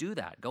 do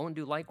that. Go and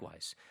do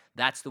likewise.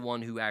 That's the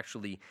one who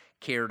actually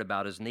cared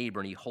about his neighbor,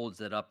 and he holds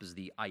that up as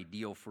the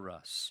ideal for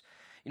us.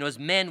 As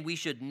men, we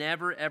should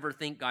never, ever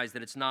think, guys,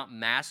 that it's not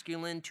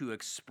masculine to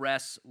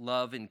express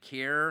love and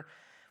care.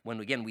 When,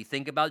 again, we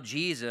think about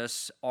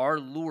Jesus, our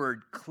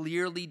Lord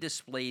clearly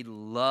displayed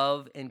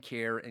love and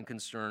care and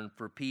concern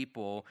for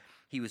people.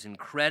 He was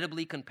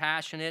incredibly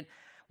compassionate.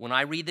 When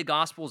I read the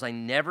Gospels, I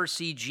never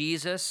see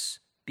Jesus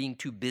being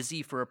too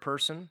busy for a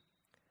person.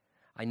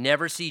 I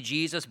never see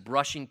Jesus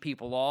brushing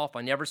people off.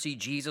 I never see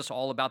Jesus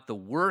all about the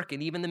work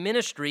and even the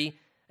ministry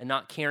and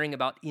not caring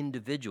about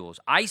individuals.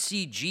 I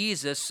see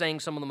Jesus saying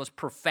some of the most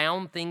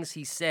profound things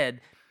he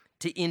said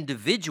to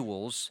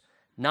individuals,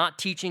 not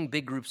teaching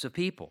big groups of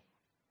people.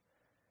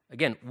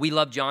 Again, we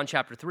love John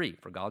chapter 3.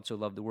 For God so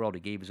loved the world,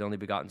 he gave his only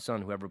begotten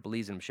Son. Whoever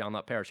believes in him shall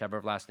not perish, have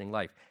everlasting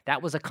life.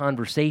 That was a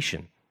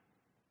conversation.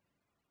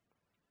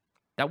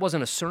 That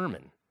wasn't a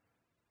sermon.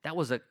 That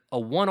was a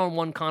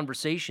one-on-one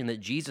conversation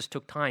that Jesus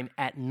took time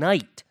at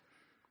night,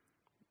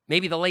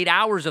 maybe the late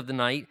hours of the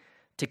night,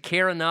 to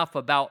care enough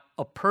about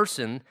a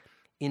person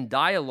in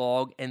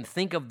dialogue and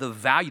think of the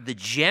value, the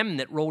gem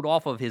that rolled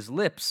off of his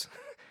lips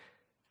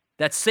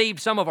that saved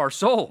some of our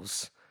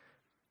souls.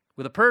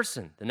 With a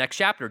person. The next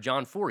chapter,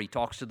 John 4, he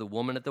talks to the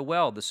woman at the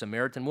well, the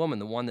Samaritan woman,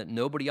 the one that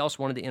nobody else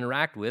wanted to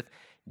interact with.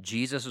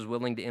 Jesus is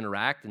willing to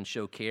interact and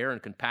show care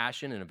and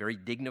compassion in a very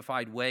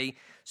dignified way,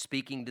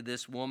 speaking to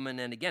this woman.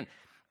 And again,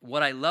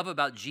 what I love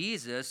about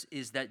Jesus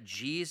is that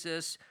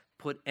Jesus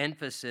put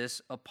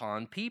emphasis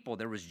upon people.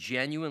 There was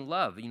genuine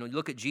love. You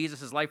look at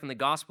Jesus' life in the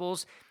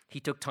Gospels,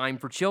 he took time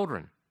for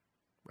children.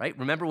 Right?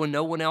 Remember when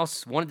no one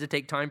else wanted to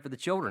take time for the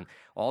children?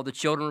 All the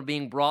children were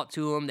being brought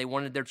to him. They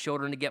wanted their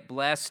children to get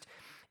blessed.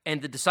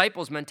 And the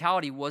disciples'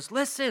 mentality was,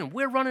 listen,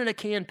 we're running a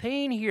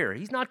campaign here.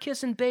 He's not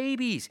kissing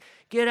babies.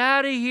 Get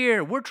out of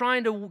here. We're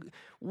trying to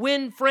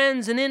win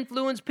friends and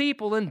influence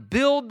people and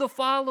build the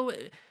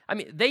following. I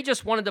mean, they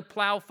just wanted to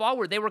plow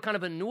forward. They were kind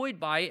of annoyed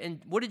by it.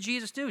 And what did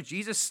Jesus do?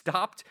 Jesus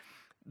stopped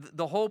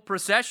the whole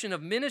procession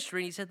of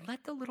ministry, and he said,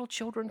 let the little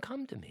children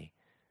come to me.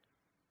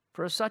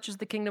 For such is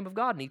the kingdom of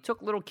God. And he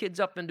took little kids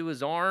up into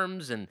his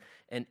arms and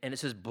it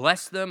says,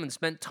 bless them and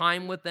spent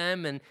time with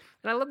them. And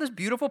I love this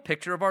beautiful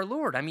picture of our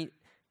Lord. I mean,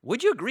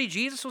 would you agree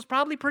Jesus was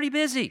probably pretty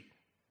busy?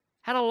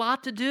 Had a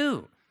lot to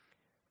do.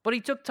 But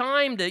he took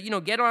time to,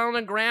 get on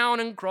the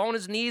ground and crawl on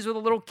his knees with a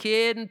little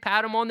kid and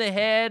pat him on the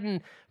head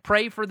and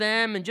pray for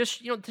them and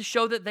just, to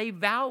show that they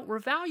were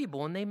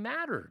valuable and they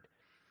mattered.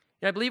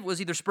 And I believe it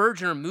was either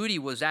Spurgeon or Moody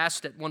was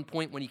asked at one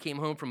point when he came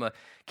home from a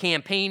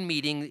campaign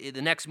meeting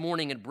the next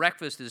morning at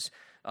breakfast, his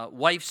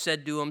wife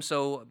said to him,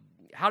 so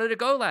how did it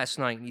go last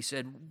night? And he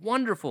said,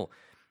 wonderful,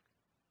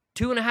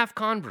 2.5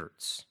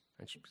 converts.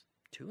 And she was,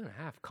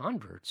 2.5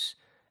 converts?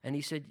 And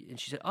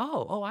she said,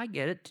 oh, I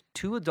get it.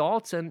 2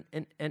 adults and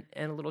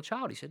a little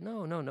child. He said,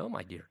 no,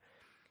 my dear.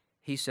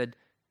 He said,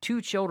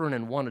 2 children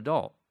and 1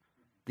 adult.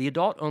 The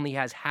adult only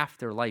has half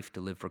their life to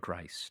live for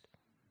Christ.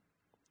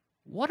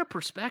 What a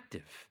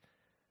perspective.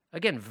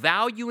 Again,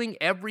 valuing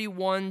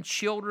everyone,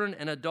 children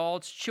and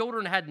adults.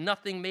 Children had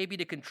nothing maybe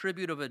to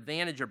contribute of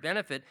advantage or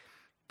benefit,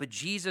 but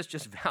Jesus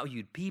just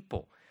valued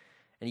people.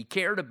 And he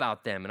cared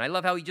about them. And I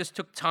love how he just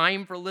took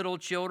time for little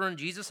children.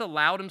 Jesus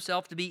allowed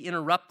himself to be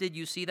interrupted.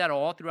 You see that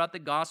all throughout the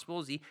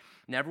Gospels. He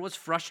never was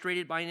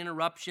frustrated by an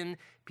interruption.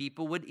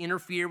 People would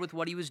interfere with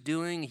what he was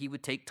doing. He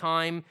would take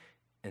time,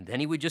 and then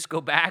he would just go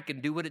back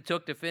and do what it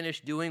took to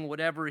finish doing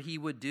whatever he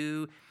would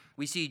do.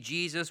 We see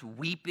Jesus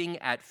weeping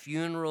at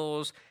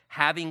funerals,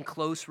 having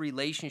close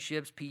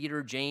relationships,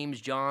 Peter,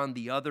 James, John,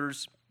 the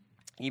others,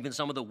 even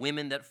some of the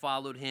women that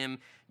followed him,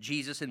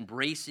 Jesus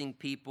embracing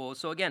people.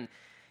 So again,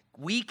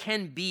 we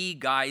can be,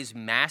 guys,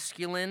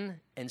 masculine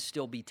and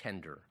still be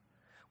tender.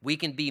 We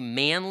can be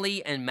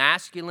manly and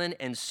masculine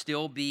and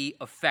still be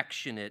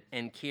affectionate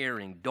and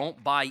caring.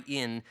 Don't buy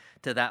in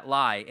to that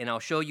lie. And I'll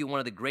show you one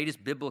of the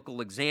greatest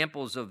biblical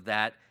examples of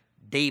that,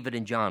 David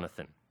and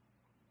Jonathan.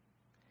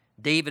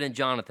 David and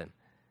Jonathan.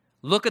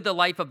 Look at the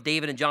life of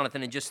David and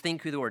Jonathan and just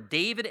think who they were.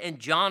 David and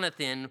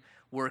Jonathan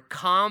were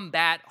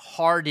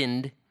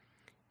combat-hardened,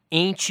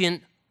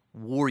 ancient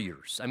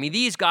warriors. I mean,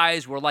 these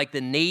guys were like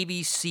the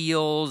Navy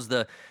SEALs,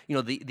 the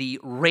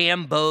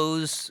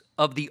Rambos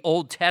of the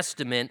Old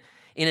Testament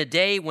in a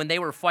day when they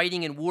were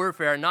fighting in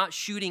warfare, not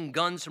shooting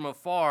guns from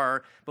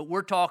afar, but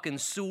we're talking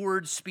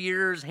swords,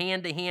 spears,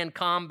 hand-to-hand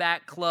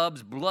combat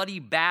clubs, bloody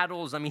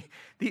battles. I mean,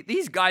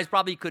 these guys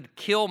probably could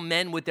kill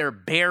men with their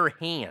bare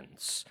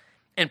hands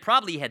and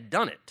probably had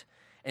done it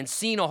and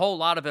seen a whole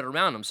lot of it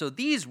around them. So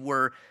these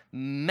were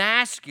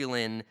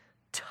masculine,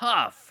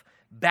 tough,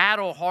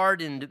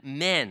 battle-hardened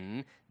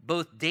men,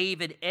 both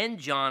David and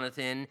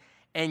Jonathan,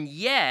 and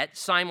yet,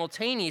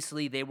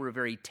 simultaneously, they were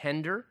very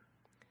tender,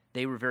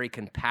 they were very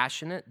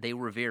compassionate, they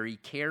were very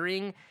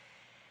caring,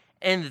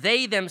 and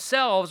they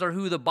themselves are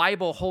who the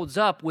Bible holds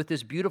up with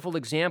this beautiful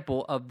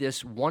example of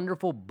this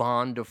wonderful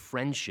bond of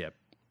friendship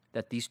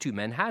that these 2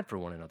 men had for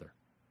one another.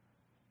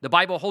 The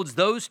Bible holds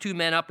those 2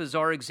 men up as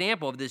our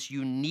example of this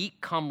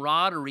unique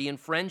camaraderie and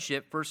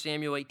friendship. 1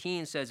 Samuel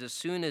 18 says, as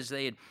soon as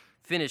they had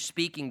finished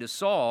speaking to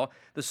Saul,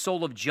 the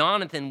soul of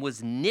Jonathan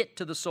was knit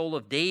to the soul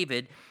of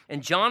David,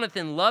 and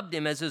Jonathan loved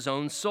him as his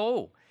own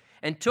soul,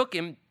 and took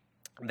him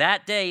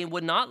that day and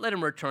would not let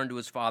him return to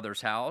his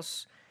father's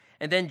house.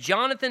 And then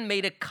Jonathan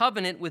made a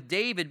covenant with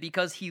David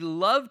because he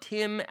loved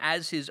him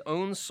as his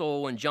own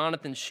soul, and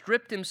Jonathan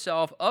stripped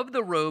himself of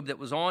the robe that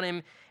was on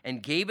him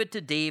and gave it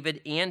to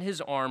David and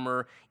his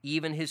armor,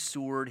 even his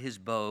sword, his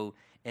bow,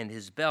 and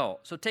his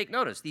belt. So take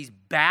notice, these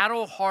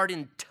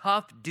battle-hardened,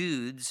 tough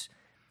dudes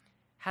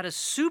had a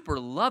super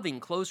loving,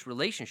 close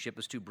relationship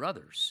as two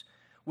brothers,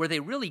 where they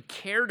really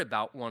cared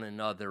about one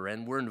another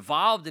and were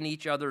involved in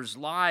each other's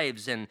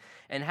lives and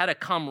had a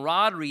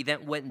camaraderie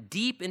that went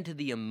deep into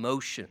the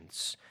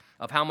emotions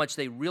of how much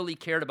they really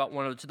cared about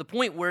one another, to the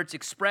point where it's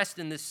expressed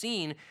in this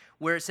scene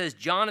where it says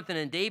Jonathan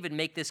and David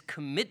make this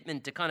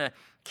commitment to kind of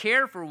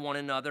care for one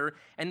another.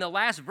 And the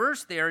last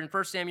verse there in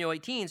 1 Samuel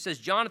 18 says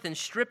Jonathan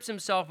strips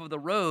himself of the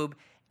robe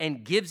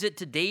and gives it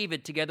to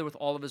David together with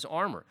all of his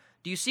armor.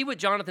 Do you see what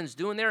Jonathan's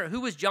doing there?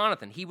 Who was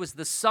Jonathan? He was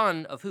the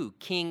son of who?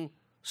 King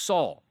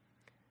Saul.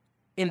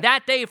 In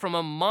that day, from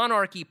a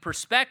monarchy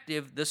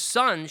perspective, the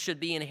son should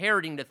be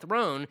inheriting the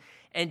throne.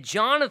 And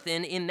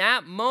Jonathan, in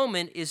that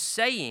moment, is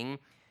saying,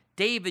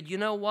 David, you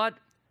know what?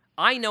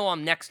 I know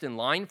I'm next in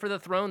line for the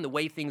throne, the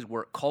way things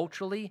work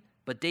culturally,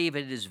 but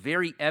David, it is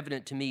very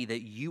evident to me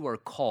that you are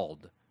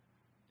called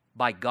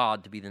by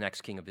God to be the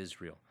next king of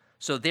Israel.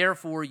 So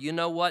therefore, you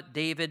know what,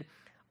 David?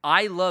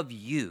 I love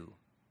you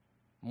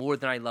more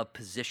than I love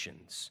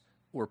positions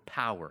or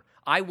power.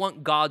 I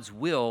want God's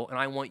will, and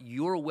I want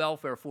your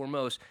welfare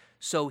foremost.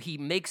 So he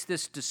makes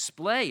this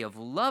display of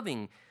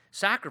loving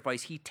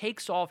sacrifice. He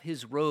takes off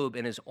his robe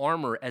and his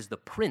armor as the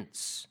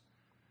prince,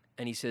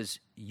 and he says,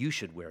 you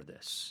should wear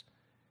this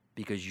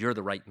because you're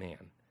the right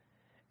man.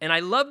 And I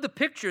love the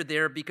picture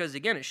there because,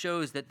 again, it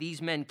shows that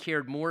these men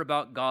cared more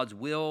about God's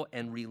will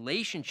and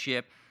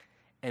relationship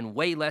and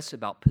way less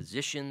about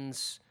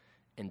positions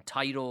and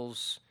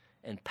titles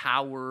and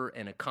power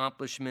and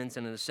accomplishments.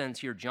 And in a sense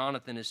here,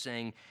 Jonathan is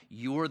saying,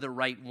 you're the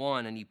right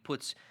one. And he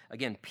puts,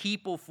 again,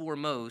 people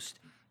foremost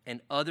and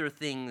other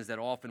things that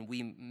often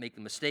we make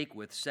the mistake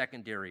with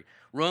secondary.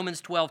 Romans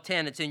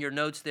 12:10, it's in your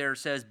notes there,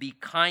 says, be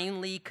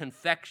kindly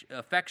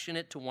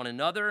affectionate to one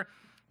another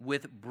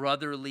with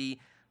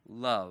brotherly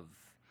love.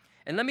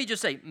 And let me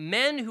just say,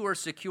 men who are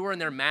secure in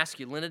their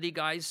masculinity,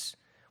 guys,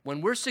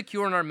 when we're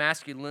secure in our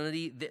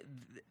masculinity,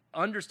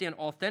 understand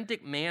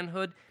authentic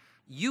manhood,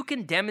 you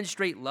can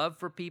demonstrate love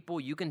for people,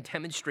 you can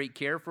demonstrate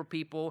care for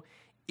people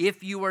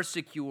if you are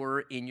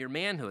secure in your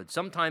manhood.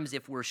 Sometimes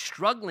if we're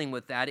struggling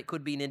with that, it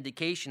could be an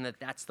indication that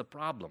that's the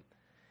problem.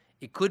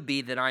 It could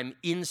be that I'm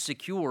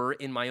insecure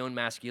in my own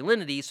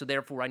masculinity, so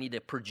therefore I need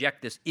to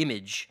project this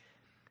image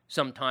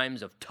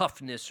sometimes of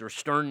toughness or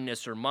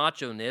sternness or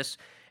macho-ness,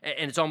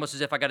 and it's almost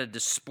as if I got to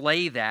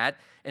display that,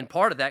 and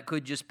part of that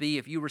could just be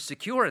if you were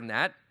secure in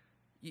that,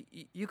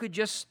 you could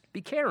just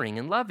be caring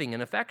and loving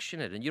and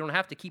affectionate, and you don't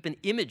have to keep an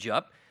image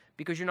up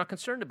because you're not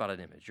concerned about an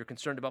image. You're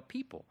concerned about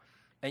people,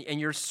 and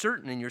you're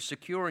certain and you're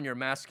secure in your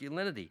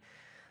masculinity.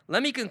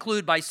 Let me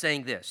conclude by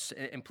saying this,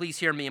 and please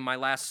hear me in my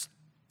last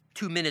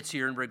 2 minutes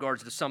here in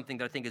regards to something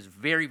that I think is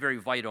very, very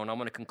vital, and I'm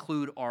going to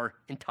conclude our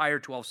entire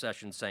 12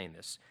 sessions saying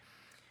this,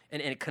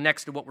 and it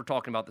connects to what we're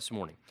talking about this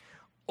morning.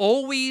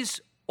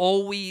 Always,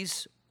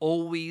 always,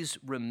 always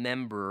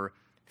remember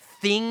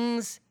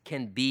things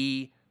can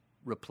be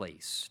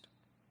replaced.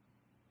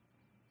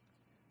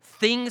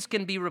 Things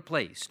can be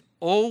replaced.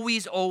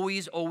 Always,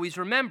 always, always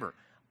remember.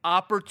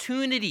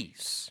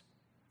 Opportunities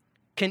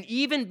can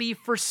even be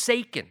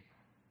forsaken.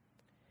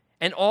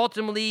 And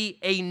ultimately,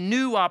 a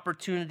new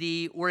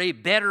opportunity or a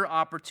better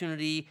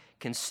opportunity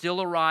can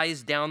still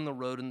arise down the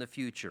road in the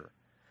future.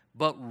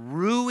 But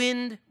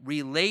ruined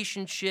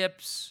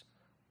relationships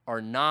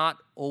are not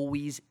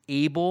always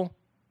able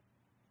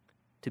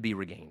to be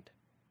regained.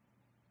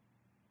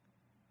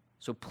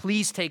 So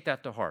please take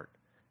that to heart.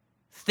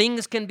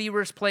 Things can be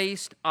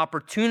replaced,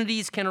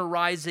 opportunities can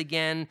arise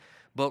again,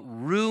 but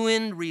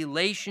ruined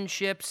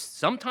relationships,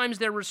 sometimes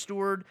they're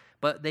restored,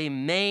 but they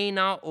may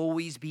not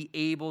always be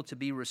able to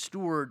be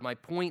restored. My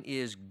point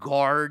is,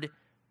 guard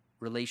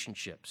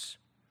relationships.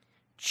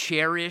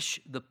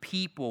 Cherish the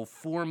people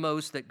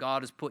foremost that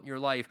God has put in your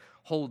life.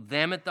 Hold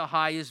them at the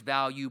highest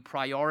value.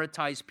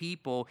 Prioritize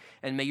people.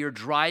 And may your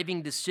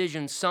driving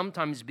decisions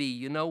sometimes be,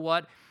 you know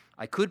what?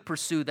 I could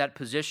pursue that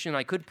position.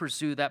 I could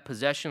pursue that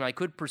possession. I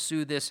could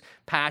pursue this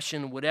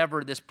passion,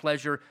 whatever, this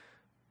pleasure.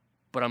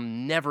 But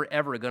I'm never,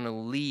 ever going to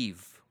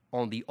leave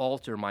on the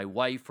altar my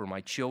wife or my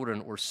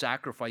children or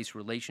sacrifice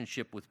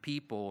relationship with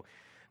people,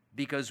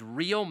 because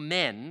real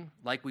men,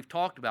 like we've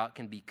talked about,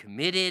 can be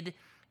committed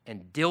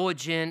and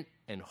diligent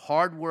and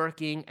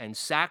hardworking and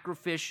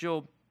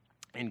sacrificial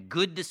and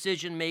good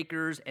decision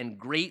makers and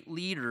great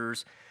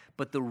leaders.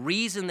 But the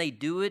reason they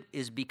do it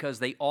is because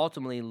they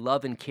ultimately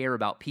love and care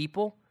about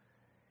people.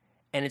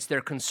 And it's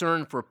their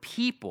concern for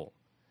people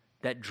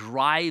that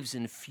drives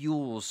and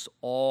fuels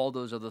all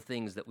those other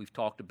things that we've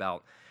talked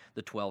about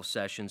the 12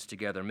 sessions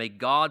together. May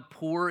God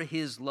pour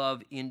his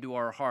love into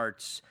our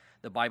hearts,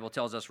 the Bible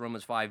tells us,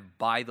 Romans 5,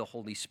 by the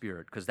Holy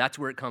Spirit, because that's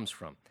where it comes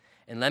from.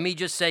 And let me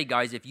just say,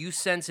 guys, if you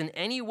sense in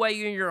any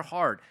way in your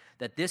heart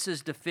that this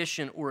is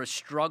deficient or a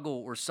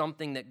struggle or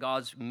something that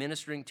God's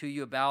ministering to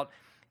you about,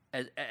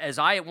 as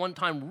I at one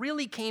time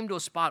really came to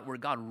a spot where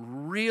God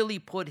really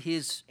put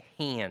his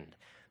hand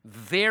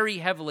very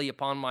heavily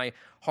upon my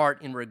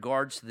heart in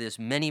regards to this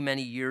many,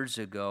 many years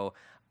ago,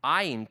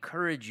 I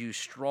encourage you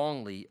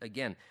strongly,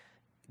 again,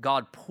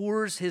 God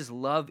pours his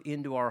love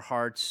into our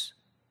hearts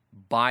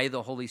by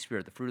the Holy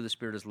Spirit. The fruit of the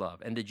Spirit is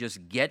love. And to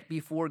just get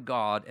before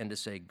God and to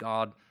say,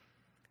 God,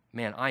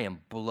 man, I am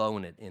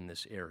blowing it in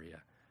this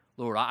area.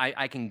 Lord,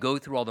 I can go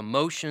through all the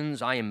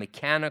motions. I am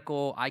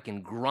mechanical. I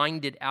can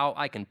grind it out.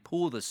 I can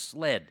pull the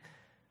sled.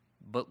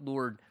 But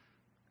Lord,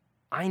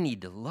 I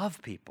need to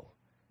love people.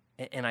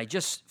 And I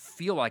just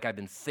feel like I've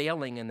been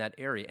failing in that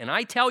area. And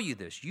I tell you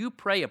this, you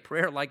pray a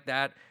prayer like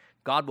that,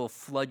 God will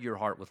flood your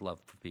heart with love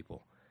for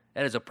people.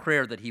 That is a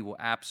prayer that he will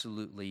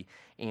absolutely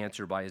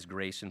answer by his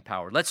grace and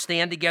power. Let's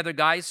stand together,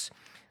 guys.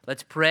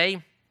 Let's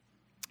pray.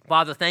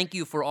 Father, thank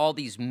you for all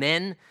these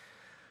men.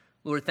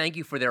 Lord, thank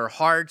you for their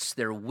hearts,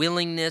 their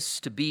willingness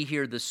to be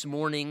here this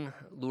morning.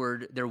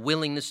 Lord, their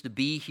willingness to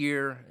be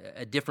here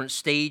at different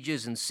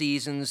stages and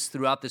seasons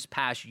throughout this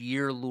past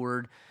year,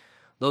 Lord.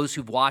 Those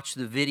who've watched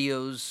the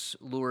videos,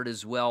 Lord,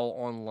 as well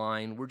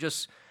online. We're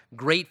just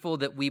grateful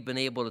that we've been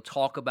able to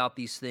talk about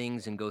these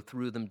things and go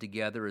through them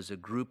together as a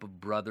group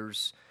of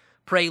brothers.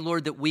 Pray,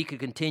 Lord, that we could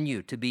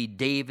continue to be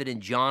David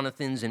and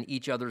Jonathan's in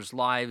each other's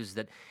lives,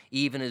 that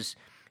even as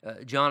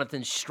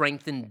Jonathan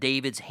strengthened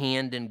David's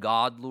hand in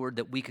God, Lord,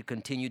 that we could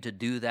continue to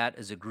do that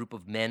as a group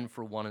of men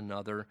for one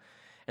another.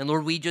 And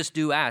Lord, we just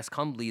do ask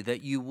humbly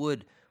that you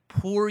would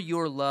pour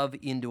your love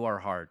into our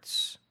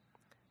hearts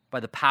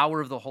by the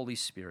power of the Holy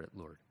Spirit,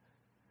 Lord,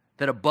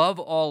 that above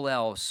all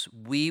else,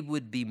 we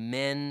would be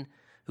men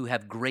who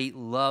have great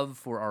love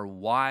for our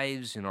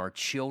wives and our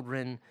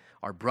children,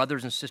 our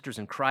brothers and sisters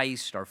in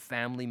Christ, our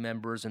family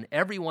members, and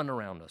everyone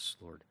around us,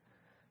 Lord.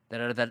 That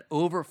out of that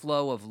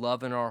overflow of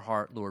love in our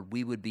heart, Lord,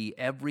 we would be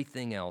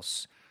everything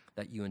else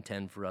that you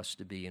intend for us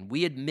to be. And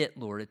we admit,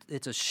 Lord,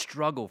 it's a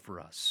struggle for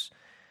us.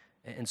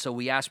 And so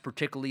we ask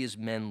particularly as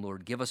men,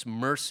 Lord, give us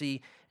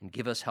mercy and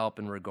give us help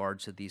in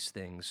regards to these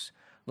things.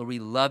 Lord, we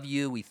love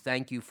you. We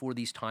thank you for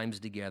these times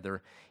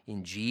together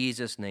in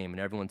Jesus' name.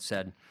 And everyone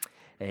said,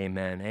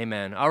 amen,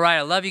 amen. All right,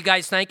 I love you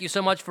guys. Thank you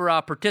so much for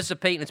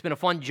participating. It's been a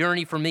fun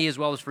journey for me as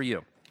well as for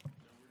you.